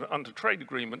rules and under trade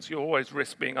agreements, you always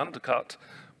risk being undercut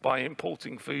by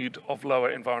importing food of lower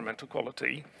environmental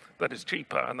quality that is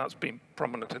cheaper, and that's been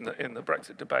prominent in the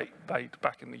Brexit debate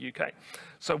back in the UK.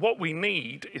 So what we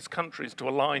need is countries to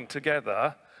align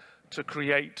together to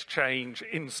create change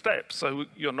in steps, so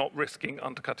you're not risking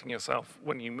undercutting yourself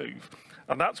when you move.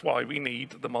 And that's why we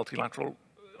need the multilateral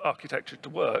architecture to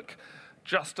work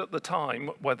just at the time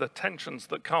where the tensions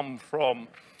that come from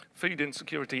food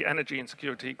insecurity, energy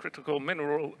insecurity, critical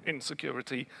mineral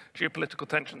insecurity, geopolitical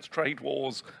tensions, trade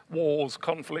wars,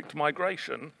 conflict,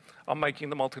 migration, are making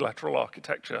the multilateral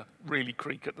architecture really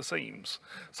creak at the seams.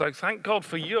 So thank God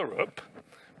for Europe,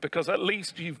 because at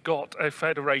least you've got a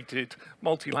federated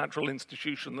multilateral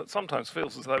institution that sometimes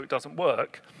feels as though it doesn't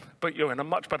work, but you're in a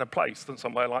much better place than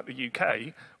somewhere like the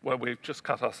UK, where we've just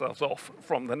cut ourselves off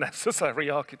from the necessary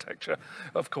architecture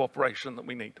of cooperation that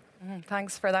we need.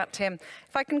 Thanks for that, Tim.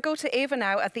 If I can go to Eva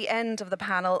now at the end of the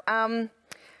panel.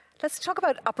 Let's talk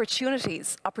about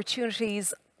opportunities.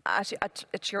 Opportunities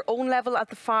at your own level at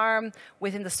the farm,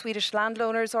 within the Swedish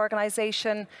Landowners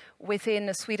Organisation,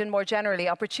 within Sweden more generally,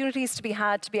 opportunities to be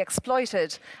had, to be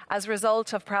exploited as a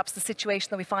result of perhaps the situation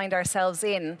that we find ourselves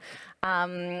in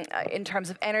terms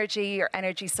of energy or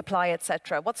energy supply,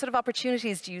 etc. What sort of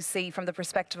opportunities do you see from the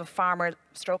perspective of farmer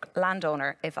stroke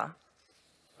landowner, Eva?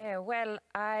 Well,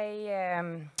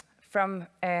 from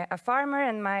a farmer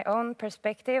and my own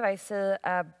perspective, I see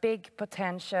a big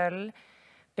potential,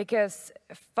 because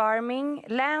farming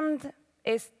land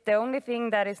is the only thing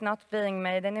that is not being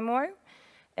made anymore.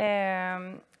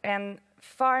 And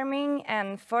farming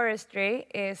and forestry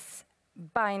is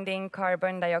binding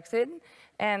carbon dioxide.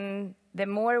 And the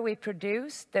more we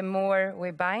produce, the more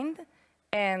we bind.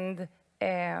 And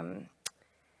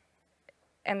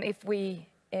if we,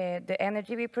 the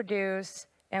energy we produce,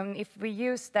 and if we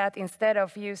use that instead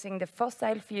of using the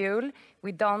fossil fuel,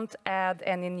 we don't add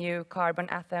any new carbon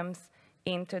atoms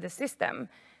into the system.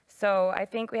 So I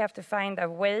think we have to find a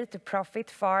way to profit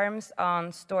farms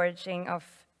on storaging of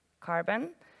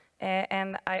carbon.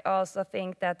 And I also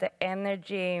think that the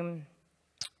energy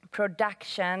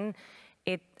production,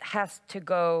 it has to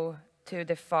go to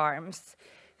the farms.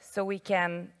 So we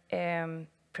can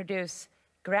produce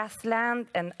grassland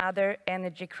and other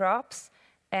energy crops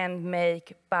and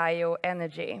make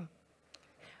bioenergy.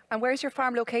 And where's your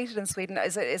farm located in Sweden?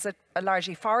 Is it a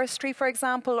largely forestry, for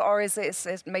example, or is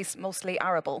it mostly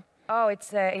arable? Oh,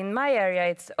 it's in my area,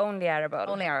 it's only arable.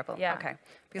 Only arable, yeah. Okay.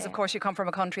 Because, of course, you come from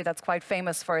a country that's quite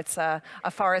famous for its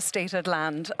afforested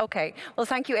land. OK, well,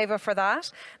 thank you, Eva, for that.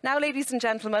 Now, ladies and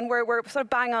gentlemen, we're sort of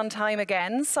bang on time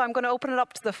again, so I'm going to open it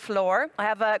up to the floor. I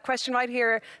have a question right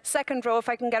here, second row, if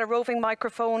I can get a roving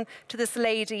microphone to this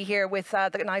lady here with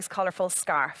the nice, colourful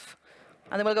scarf.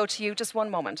 And then we'll go to you. Just one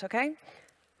moment, OK?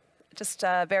 Just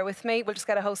bear with me. We'll just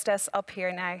get a hostess up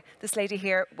here now. This lady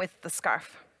here with the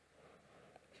scarf.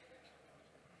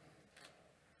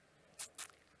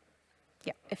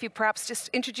 Yeah, if you perhaps just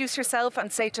introduce yourself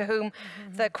and say to whom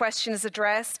the question is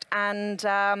addressed. And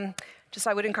just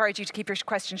I would encourage you to keep your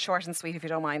question short and sweet if you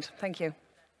don't mind. Thank you.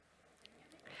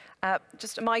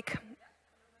 Just a mic.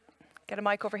 Get a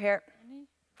mic over here.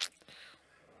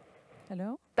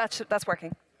 Hello? That's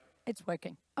working. It's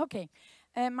working. Okay.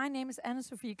 My name is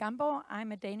Anne-Sophie Gamborg.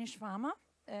 I'm a Danish farmer.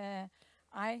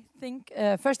 I think,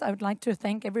 first I would like to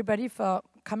thank everybody for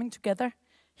coming together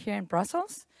here in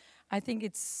Brussels. I think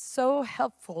it's so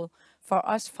helpful for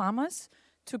us farmers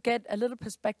to get a little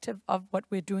perspective of what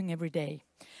we're doing every day.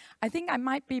 I think I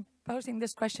might be posing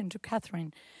this question to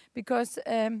Catherine, because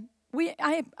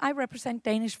I represent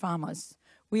Danish farmers.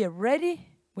 We are ready,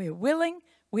 we are willing,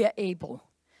 we are able.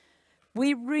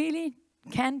 We really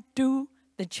can do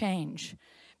the change,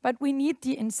 but we need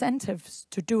the incentives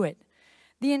to do it.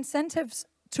 The incentives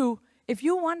to, if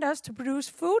you want us to produce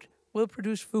food, we'll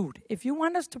produce food. If you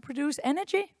want us to produce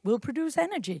energy, we'll produce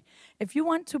energy. If you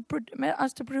want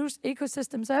us to produce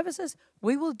ecosystem services,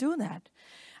 we will do that.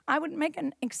 I would make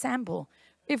an example.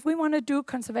 If we want to do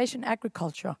conservation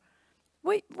agriculture,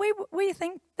 we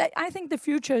think that, I think the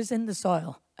future is in the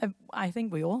soil. I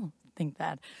think we all think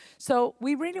that. So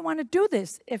we really want to do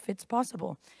this if it's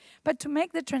possible. But to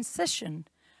make the transition,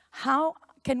 how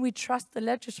can we trust the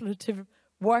legislative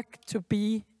work to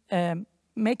be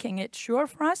making it sure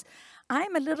for us?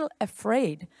 I'm a little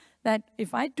afraid that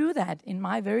if I do that in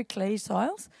my very clay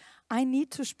soils, I need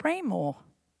to spray more.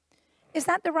 Is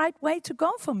that the right way to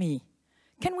go for me?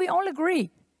 Can we all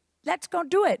agree? Let's go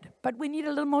do it, but we need a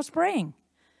little more spraying.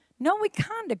 No, we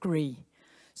can't agree.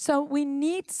 So we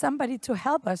need somebody to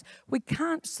help us. We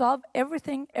can't solve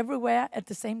everything everywhere at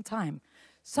the same time.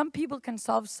 Some people can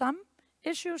solve some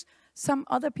issues, some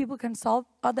other people can solve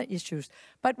other issues.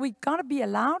 But we've got to be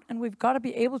allowed, and we've got to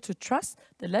be able to trust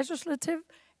the legislative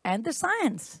and the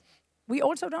science. We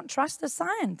also don't trust the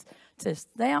scientists.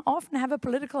 They often have a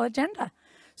political agenda.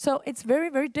 So it's very,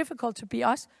 very difficult to be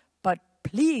us, but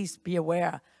please be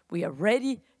aware, we are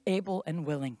ready, able, and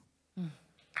willing.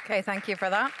 Okay, thank you for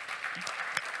that.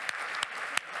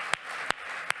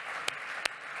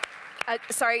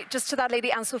 Sorry, just to that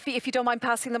lady, Anne-Sophie, if you don't mind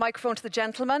passing the microphone to the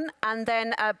gentleman, and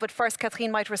then, but first,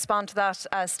 Catherine might respond to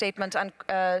that statement, and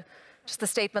just the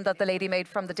statement that the lady made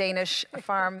from the Danish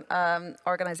farm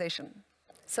organisation.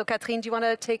 So, Catherine, do you want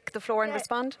to take the floor and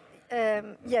respond?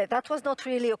 Yeah, that was not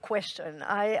really a question.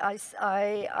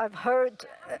 I've heard,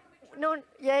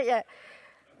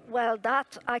 Well,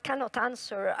 that I cannot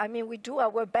answer. I mean, we do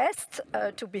our best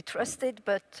to be trusted,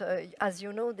 but as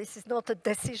you know, this is not a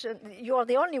decision. You are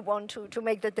the only one to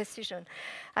make the decision.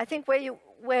 I think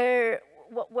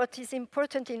what is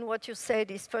important in what you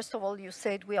said is, first of all, you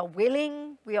said we are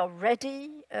willing, we are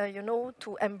ready,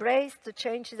 to embrace the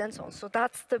changes and so on. So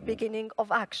that's the beginning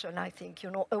of action, I think.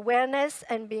 Awareness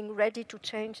and being ready to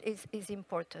change is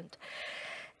important.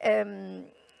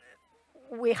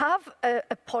 We have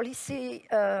a policy,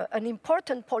 an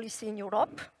important policy in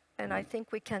Europe, and I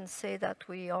think we can say that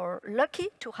we are lucky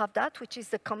to have that, which is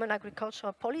the Common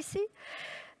Agricultural Policy,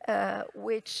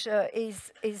 which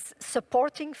is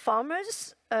supporting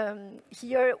farmers.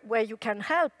 Here, where you can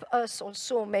help us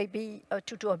also maybe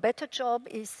to do a better job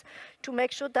is to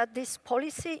make sure that this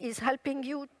policy is helping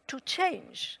you to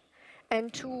change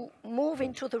and to move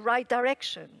into the right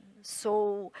direction.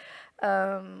 So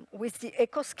with the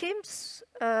eco schemes,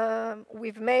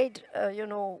 we've made,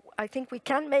 I think we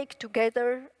can make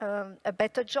together a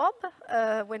better job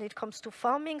when it comes to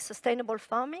farming, sustainable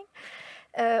farming.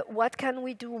 What can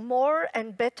we do more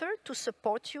and better to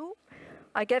support you?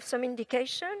 I gave some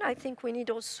indication. I think we need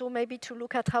also maybe to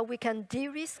look at how we can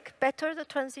de-risk better the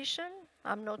transition.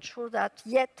 I'm not sure that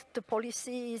yet the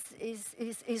policy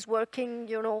is working,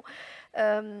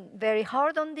 very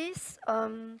hard on this.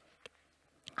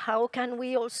 How can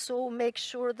we also make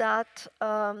sure that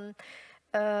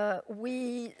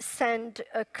we send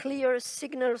clear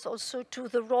signals also to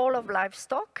the role of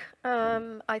livestock?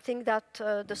 I think that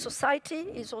the society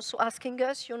is also asking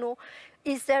us,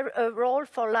 is there a role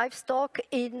for livestock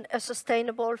in a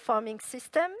sustainable farming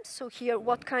system? So here,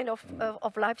 what kind of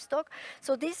livestock?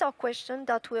 So these are questions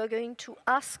that we are going to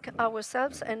ask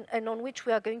ourselves and on which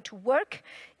we are going to work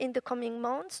in the coming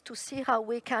months to see how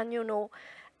we can,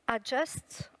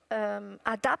 adapt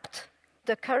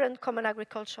the current common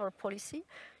agricultural policy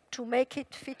to make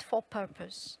it fit for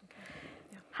purpose.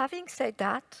 Yeah. Having said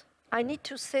that, I need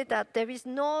to say that there is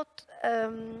not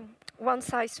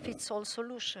one-size-fits-all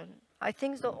solution. I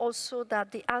think also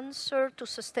that the answer to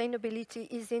sustainability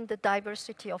is in the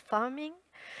diversity of farming,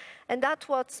 and that's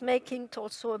what's making it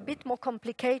also a bit more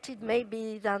complicated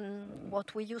maybe than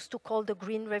what we used to call the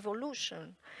Green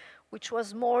Revolution, which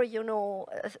was more, you know,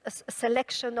 a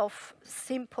selection of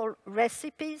simple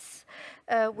recipes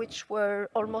which were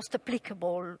almost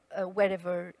applicable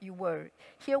wherever you were.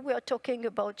 Here we are talking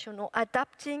about, you know,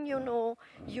 adapting, you know,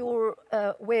 your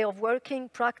way of working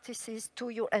practices to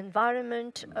your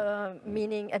environment,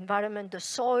 meaning environment, the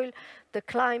soil, the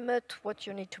climate, what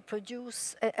you need to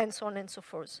produce, and so on and so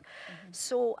forth. Mm-hmm.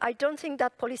 So I don't think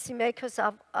that policymakers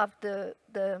have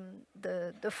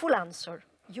the full answer.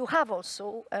 You have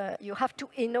also, you have to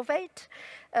innovate.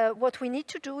 What we need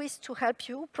to do is to help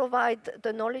you provide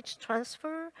the knowledge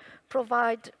transfer,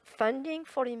 provide funding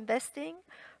for investing,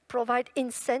 provide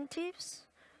incentives,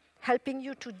 helping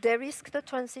you to de-risk the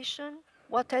transition.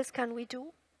 What else can we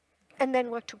do? And then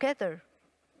work together.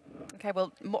 Okay,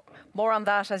 well, more on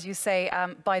that, as you say,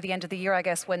 by the end of the year, I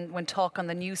guess, when talk on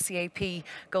the new CAP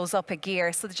goes up a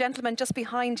gear. So the gentleman just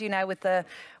behind you now with the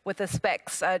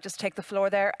specs, just take the floor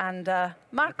there. And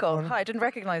Marco, hi, I didn't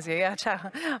recognize you. Yeah,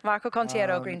 ciao. Marco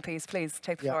Contiero, Greenpeace, please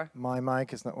take the floor. My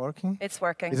mic is not working. It's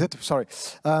working. Is it? Sorry.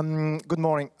 Good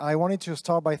morning. I wanted to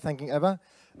start by thanking Eva,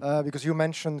 because you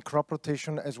mentioned crop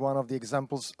rotation as one of the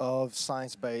examples of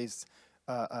science-based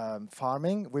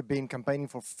farming. We've been campaigning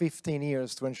for 15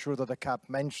 years to ensure that the CAP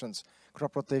mentions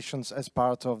crop rotations as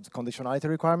part of the conditionality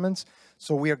requirements.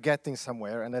 So we are getting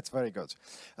somewhere, and that's very good.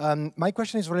 My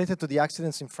question is related to the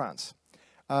accidents in France.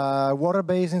 Water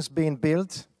basins being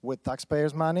built with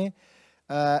taxpayers' money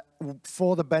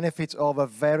for the benefit of a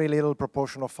very little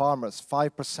proportion of farmers.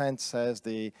 5% says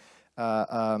the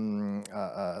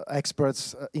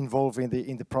experts involved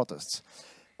in the protests.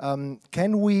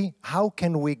 How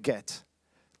can we get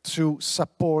to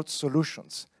support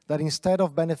solutions that instead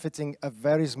of benefiting a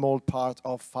very small part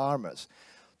of farmers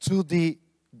to the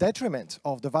detriment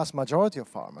of the vast majority of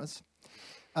farmers,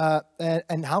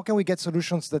 and how can we get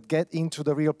solutions that get into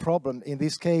the real problem? In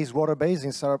this case, water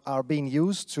basins are being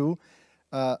used to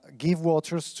give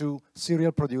waters to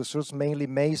cereal producers, mainly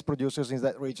maize producers in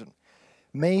that region.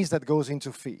 Maize that goes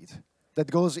into feed, that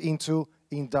goes into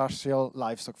industrial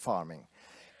livestock farming.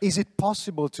 Is it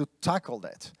possible to tackle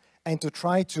that and to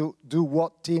try to do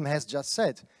what Tim has just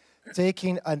said,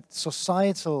 taking a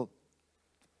societal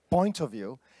point of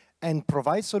view and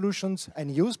provide solutions and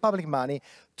use public money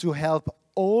to help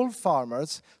all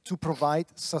farmers to provide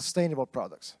sustainable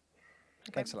products?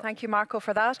 Okay. Thanks a lot. Thank you, Marco,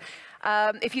 for that.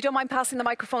 If you don't mind passing the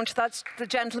microphone to the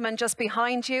gentleman just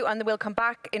behind you, and then we'll come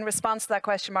back in response to that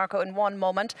question, Marco, in one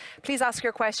moment. Please ask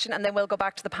your question, and then we'll go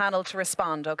back to the panel to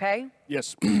respond, okay?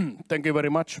 Yes, thank you very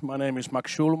much. My name is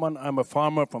Max Schulman. I'm a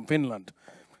farmer from Finland.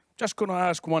 Just going to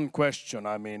ask one question.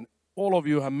 I mean, all of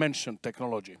you have mentioned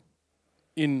technology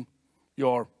in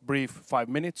your brief 5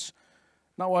 minutes.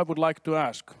 Now I would like to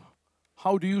ask,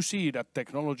 how do you see that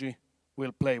technology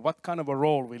will play? What kind of a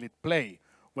role will it play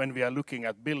when we are looking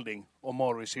at building a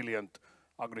more resilient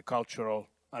agricultural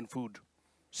and food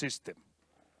system?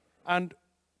 And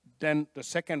then the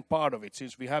second part of it,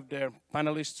 since we have there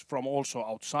panelists from also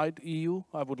outside EU,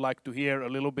 I would like to hear a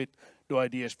little bit the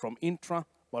ideas from intra,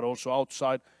 but also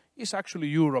outside. Is actually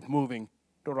Europe moving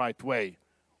the right way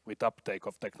with uptake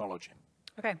of technology?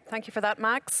 Okay, thank you for that,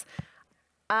 Max.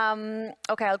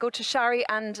 Okay, I'll go to Shari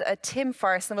and Tim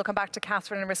first, and we'll come back to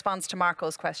Catherine in response to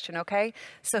Marco's question, okay?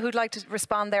 So who'd like to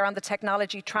respond there on the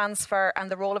technology transfer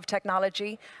and the role of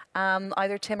technology?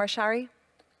 Either Tim or Shari?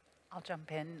 I'll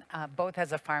jump in. Both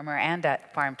as a farmer and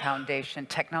at Farm Foundation,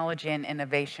 technology and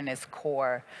innovation is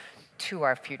core to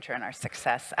our future and our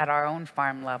success. At our own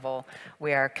farm level,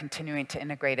 we are continuing to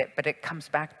integrate it, but it comes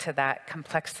back to that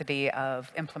complexity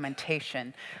of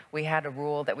implementation. We had a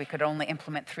rule that we could only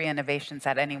implement 3 innovations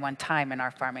at any one time in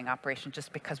our farming operation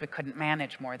just because we couldn't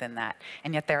manage more than that.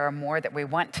 And yet there are more that we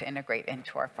want to integrate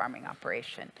into our farming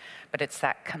operation. But it's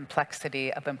that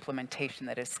complexity of implementation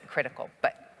that is critical.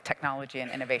 But technology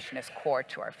and innovation is core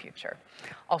to our future.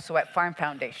 Also at Farm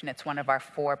Foundation, it's one of our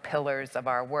 4 pillars of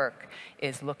our work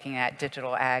is looking at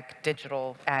digital ag.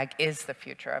 Digital ag is the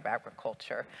future of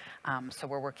agriculture. So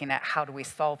we're working at how do we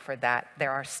solve for that. There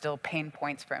are still pain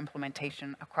points for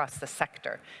implementation across the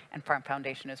sector, and Farm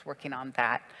Foundation is working on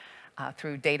that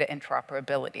through data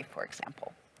interoperability, for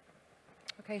example.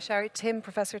 Okay, Shari. Tim,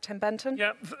 Professor Tim Benton.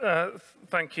 Yeah,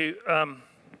 thank you.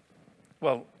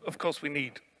 Well, of course we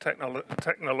need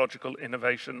technological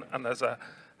innovation, and there's a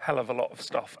hell of a lot of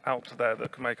stuff out there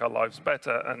that can make our lives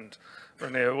better, and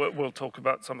René will talk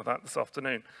about some of that this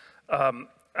afternoon.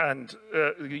 And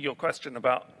your question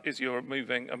about is Europe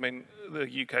moving, I mean, the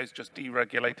UK's just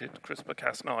deregulated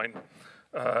CRISPR-Cas9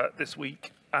 this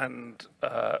week, and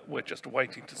we're just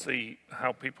waiting to see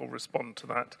how people respond to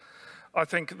that. I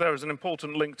think there is an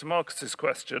important link to Marcus's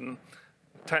question,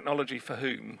 technology for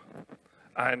whom?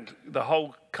 And the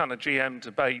whole kind of GM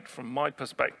debate, from my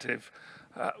perspective,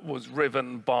 was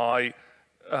riven by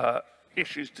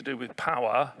issues to do with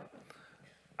power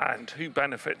and who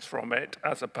benefits from it,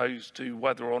 as opposed to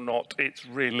whether or not it's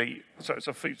really, so it's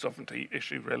a food sovereignty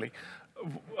issue really,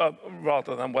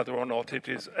 rather than whether or not it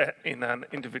is in an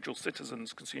individual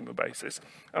citizen's consumer basis.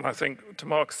 And I think to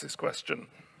Marcus's question,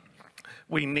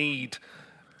 we need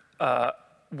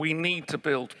to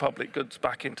build public goods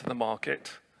back into the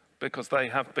market, because they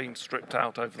have been stripped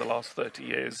out over the last 30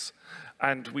 years.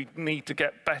 And we need to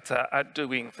get better at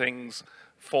doing things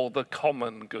for the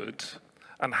common good.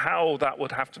 And how that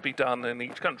would have to be done in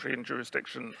each country and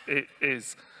jurisdiction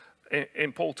is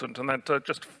important. And then to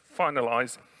just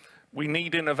finalize, we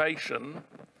need innovation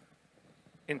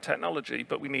in technology,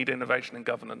 but we need innovation in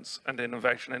governance and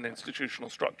innovation in institutional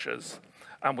structures.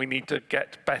 And we need to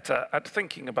get better at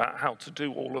thinking about how to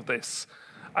do all of this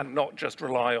and not just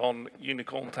rely on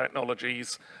unicorn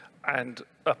technologies and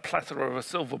a plethora of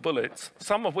silver bullets,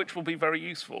 some of which will be very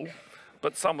useful,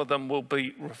 but some of them will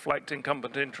reflect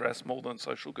incumbent interests more than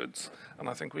social goods. And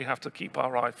I think we have to keep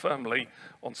our eye firmly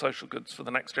on social goods for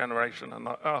the next generation and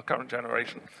our current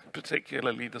generation,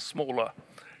 particularly the smaller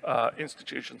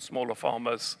institutions, smaller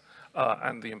farmers,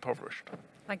 and the impoverished.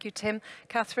 Thank you, Tim.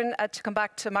 Catherine, to come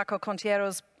back to Marco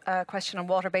Contiero's question on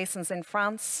water basins in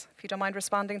France, if you don't mind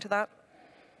responding to that.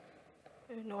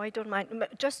 No, I don't mind.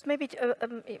 Just maybe,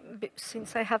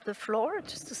 since I have the floor,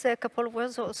 just to say a couple of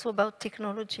words also about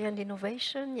technology and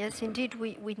innovation. Yes, indeed,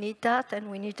 we need that, and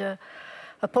we need a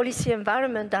policy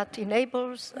environment that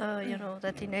enables,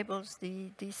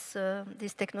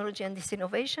 this technology and this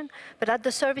innovation, but at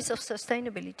the service of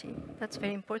sustainability. That's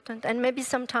very important. And maybe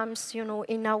sometimes,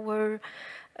 in our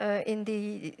in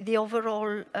the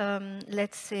overall,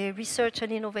 let's say, research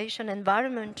and innovation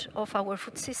environment of our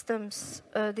food systems,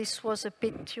 this was a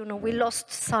bit, we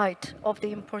lost sight of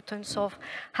the importance of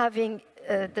having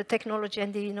the technology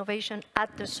and the innovation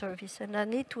at the service. And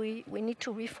we need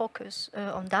to refocus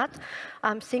on that.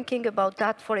 I'm thinking about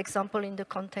that, for example, in the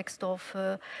context of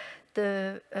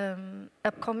the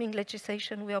upcoming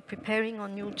legislation we are preparing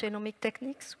on new genomic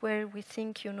techniques, where we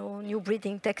think, new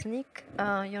breeding technique,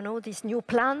 these new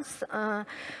plants,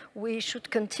 we should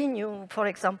continue, for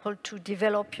example, to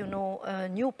develop,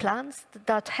 new plants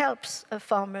that helps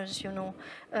farmers,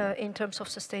 in terms of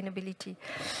sustainability.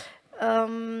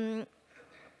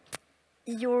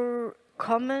 Your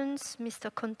comments, Mr.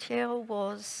 Contiero,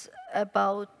 was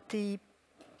about the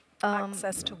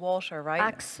access to water, right?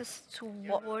 Access to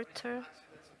water.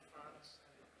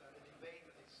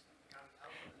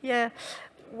 Yeah,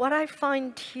 what I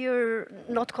find here,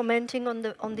 not commenting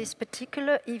on this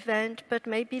particular event, but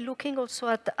maybe looking also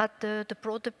at the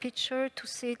broader picture to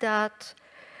say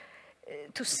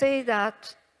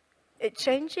that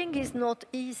changing is not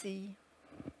easy.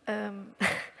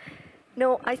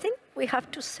 No, I think we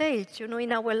have to say it,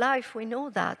 in our life we know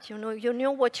that, you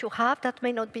know what you have, that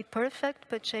may not be perfect,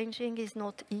 but changing is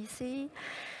not easy.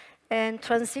 And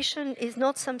transition is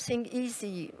not something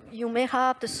easy. You may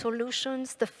have the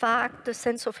solutions, the fact, the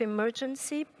sense of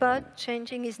emergency, but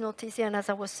changing is not easy. And as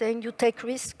I was saying, you take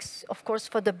risks, of course,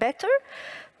 for the better,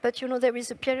 but there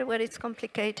is a period where it's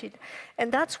complicated.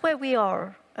 And that's where we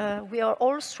are. We are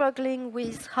all struggling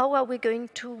with how are we going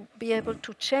to be able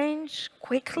to change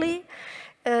quickly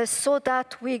so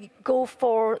that we go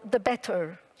for the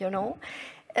better,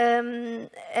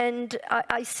 And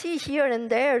I see here and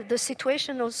there the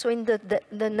situation also in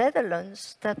the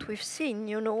Netherlands that we've seen,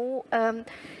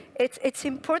 It's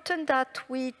important that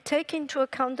we take into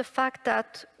account the fact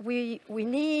that we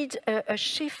need a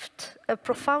shift, a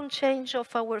profound change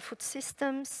of our food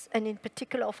systems, and in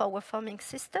particular of our farming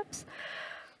systems.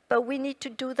 But we need to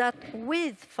do that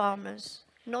with farmers,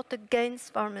 not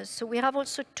against farmers. So we have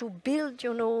also to build,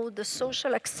 the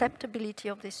social acceptability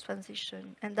of this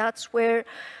transition. And that's where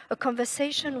a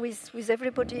conversation with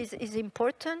everybody is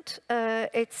important.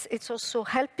 It's also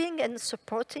helping and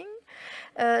supporting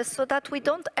so that we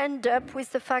don't end up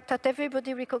with the fact that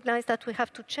everybody recognizes that we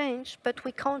have to change, but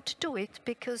we can't do it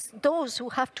because those who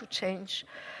have to change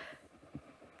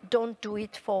don't do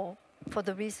it for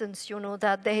the reasons,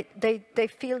 that they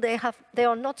feel they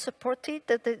are not supported,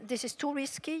 that this is too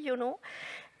risky,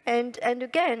 And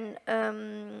again,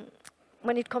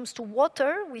 when it comes to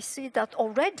water, we see that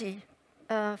already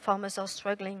farmers are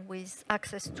struggling with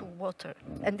access to water,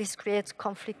 and this creates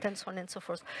conflict and so on and so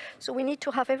forth. So we need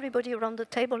to have everybody around the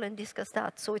table and discuss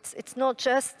that. So it's not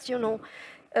just, you know,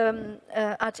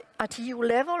 at EU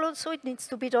level also, it needs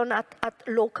to be done at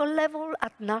local level,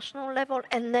 at national level,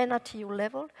 and then at EU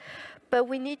level. But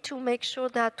we need to make sure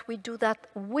that we do that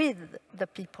with the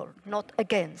people, not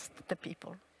against the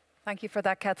people. Thank you for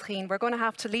that, Catherine. We're going to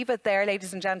have to leave it there,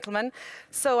 ladies and gentlemen.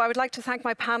 So I would like to thank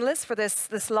my panelists for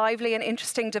this lively and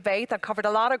interesting debate that covered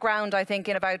a lot of ground, I think,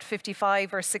 in about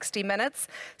 55 or 60 minutes.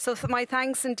 So my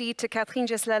thanks indeed to Catherine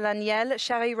Gisela-Laniel,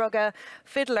 Shari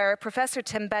Rogge-Fidler, Professor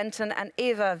Tim Benton and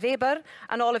Eva Weber,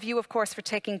 and all of you, of course, for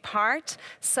taking part.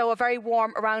 So a very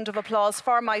warm round of applause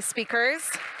for my speakers.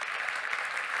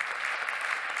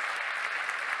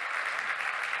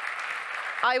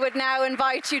 I would now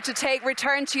invite you to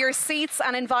return to your seats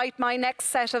and invite my next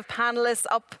set of panelists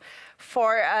up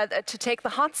to take the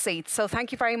hot seat. So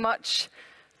thank you very much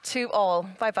to all.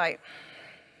 Bye-bye.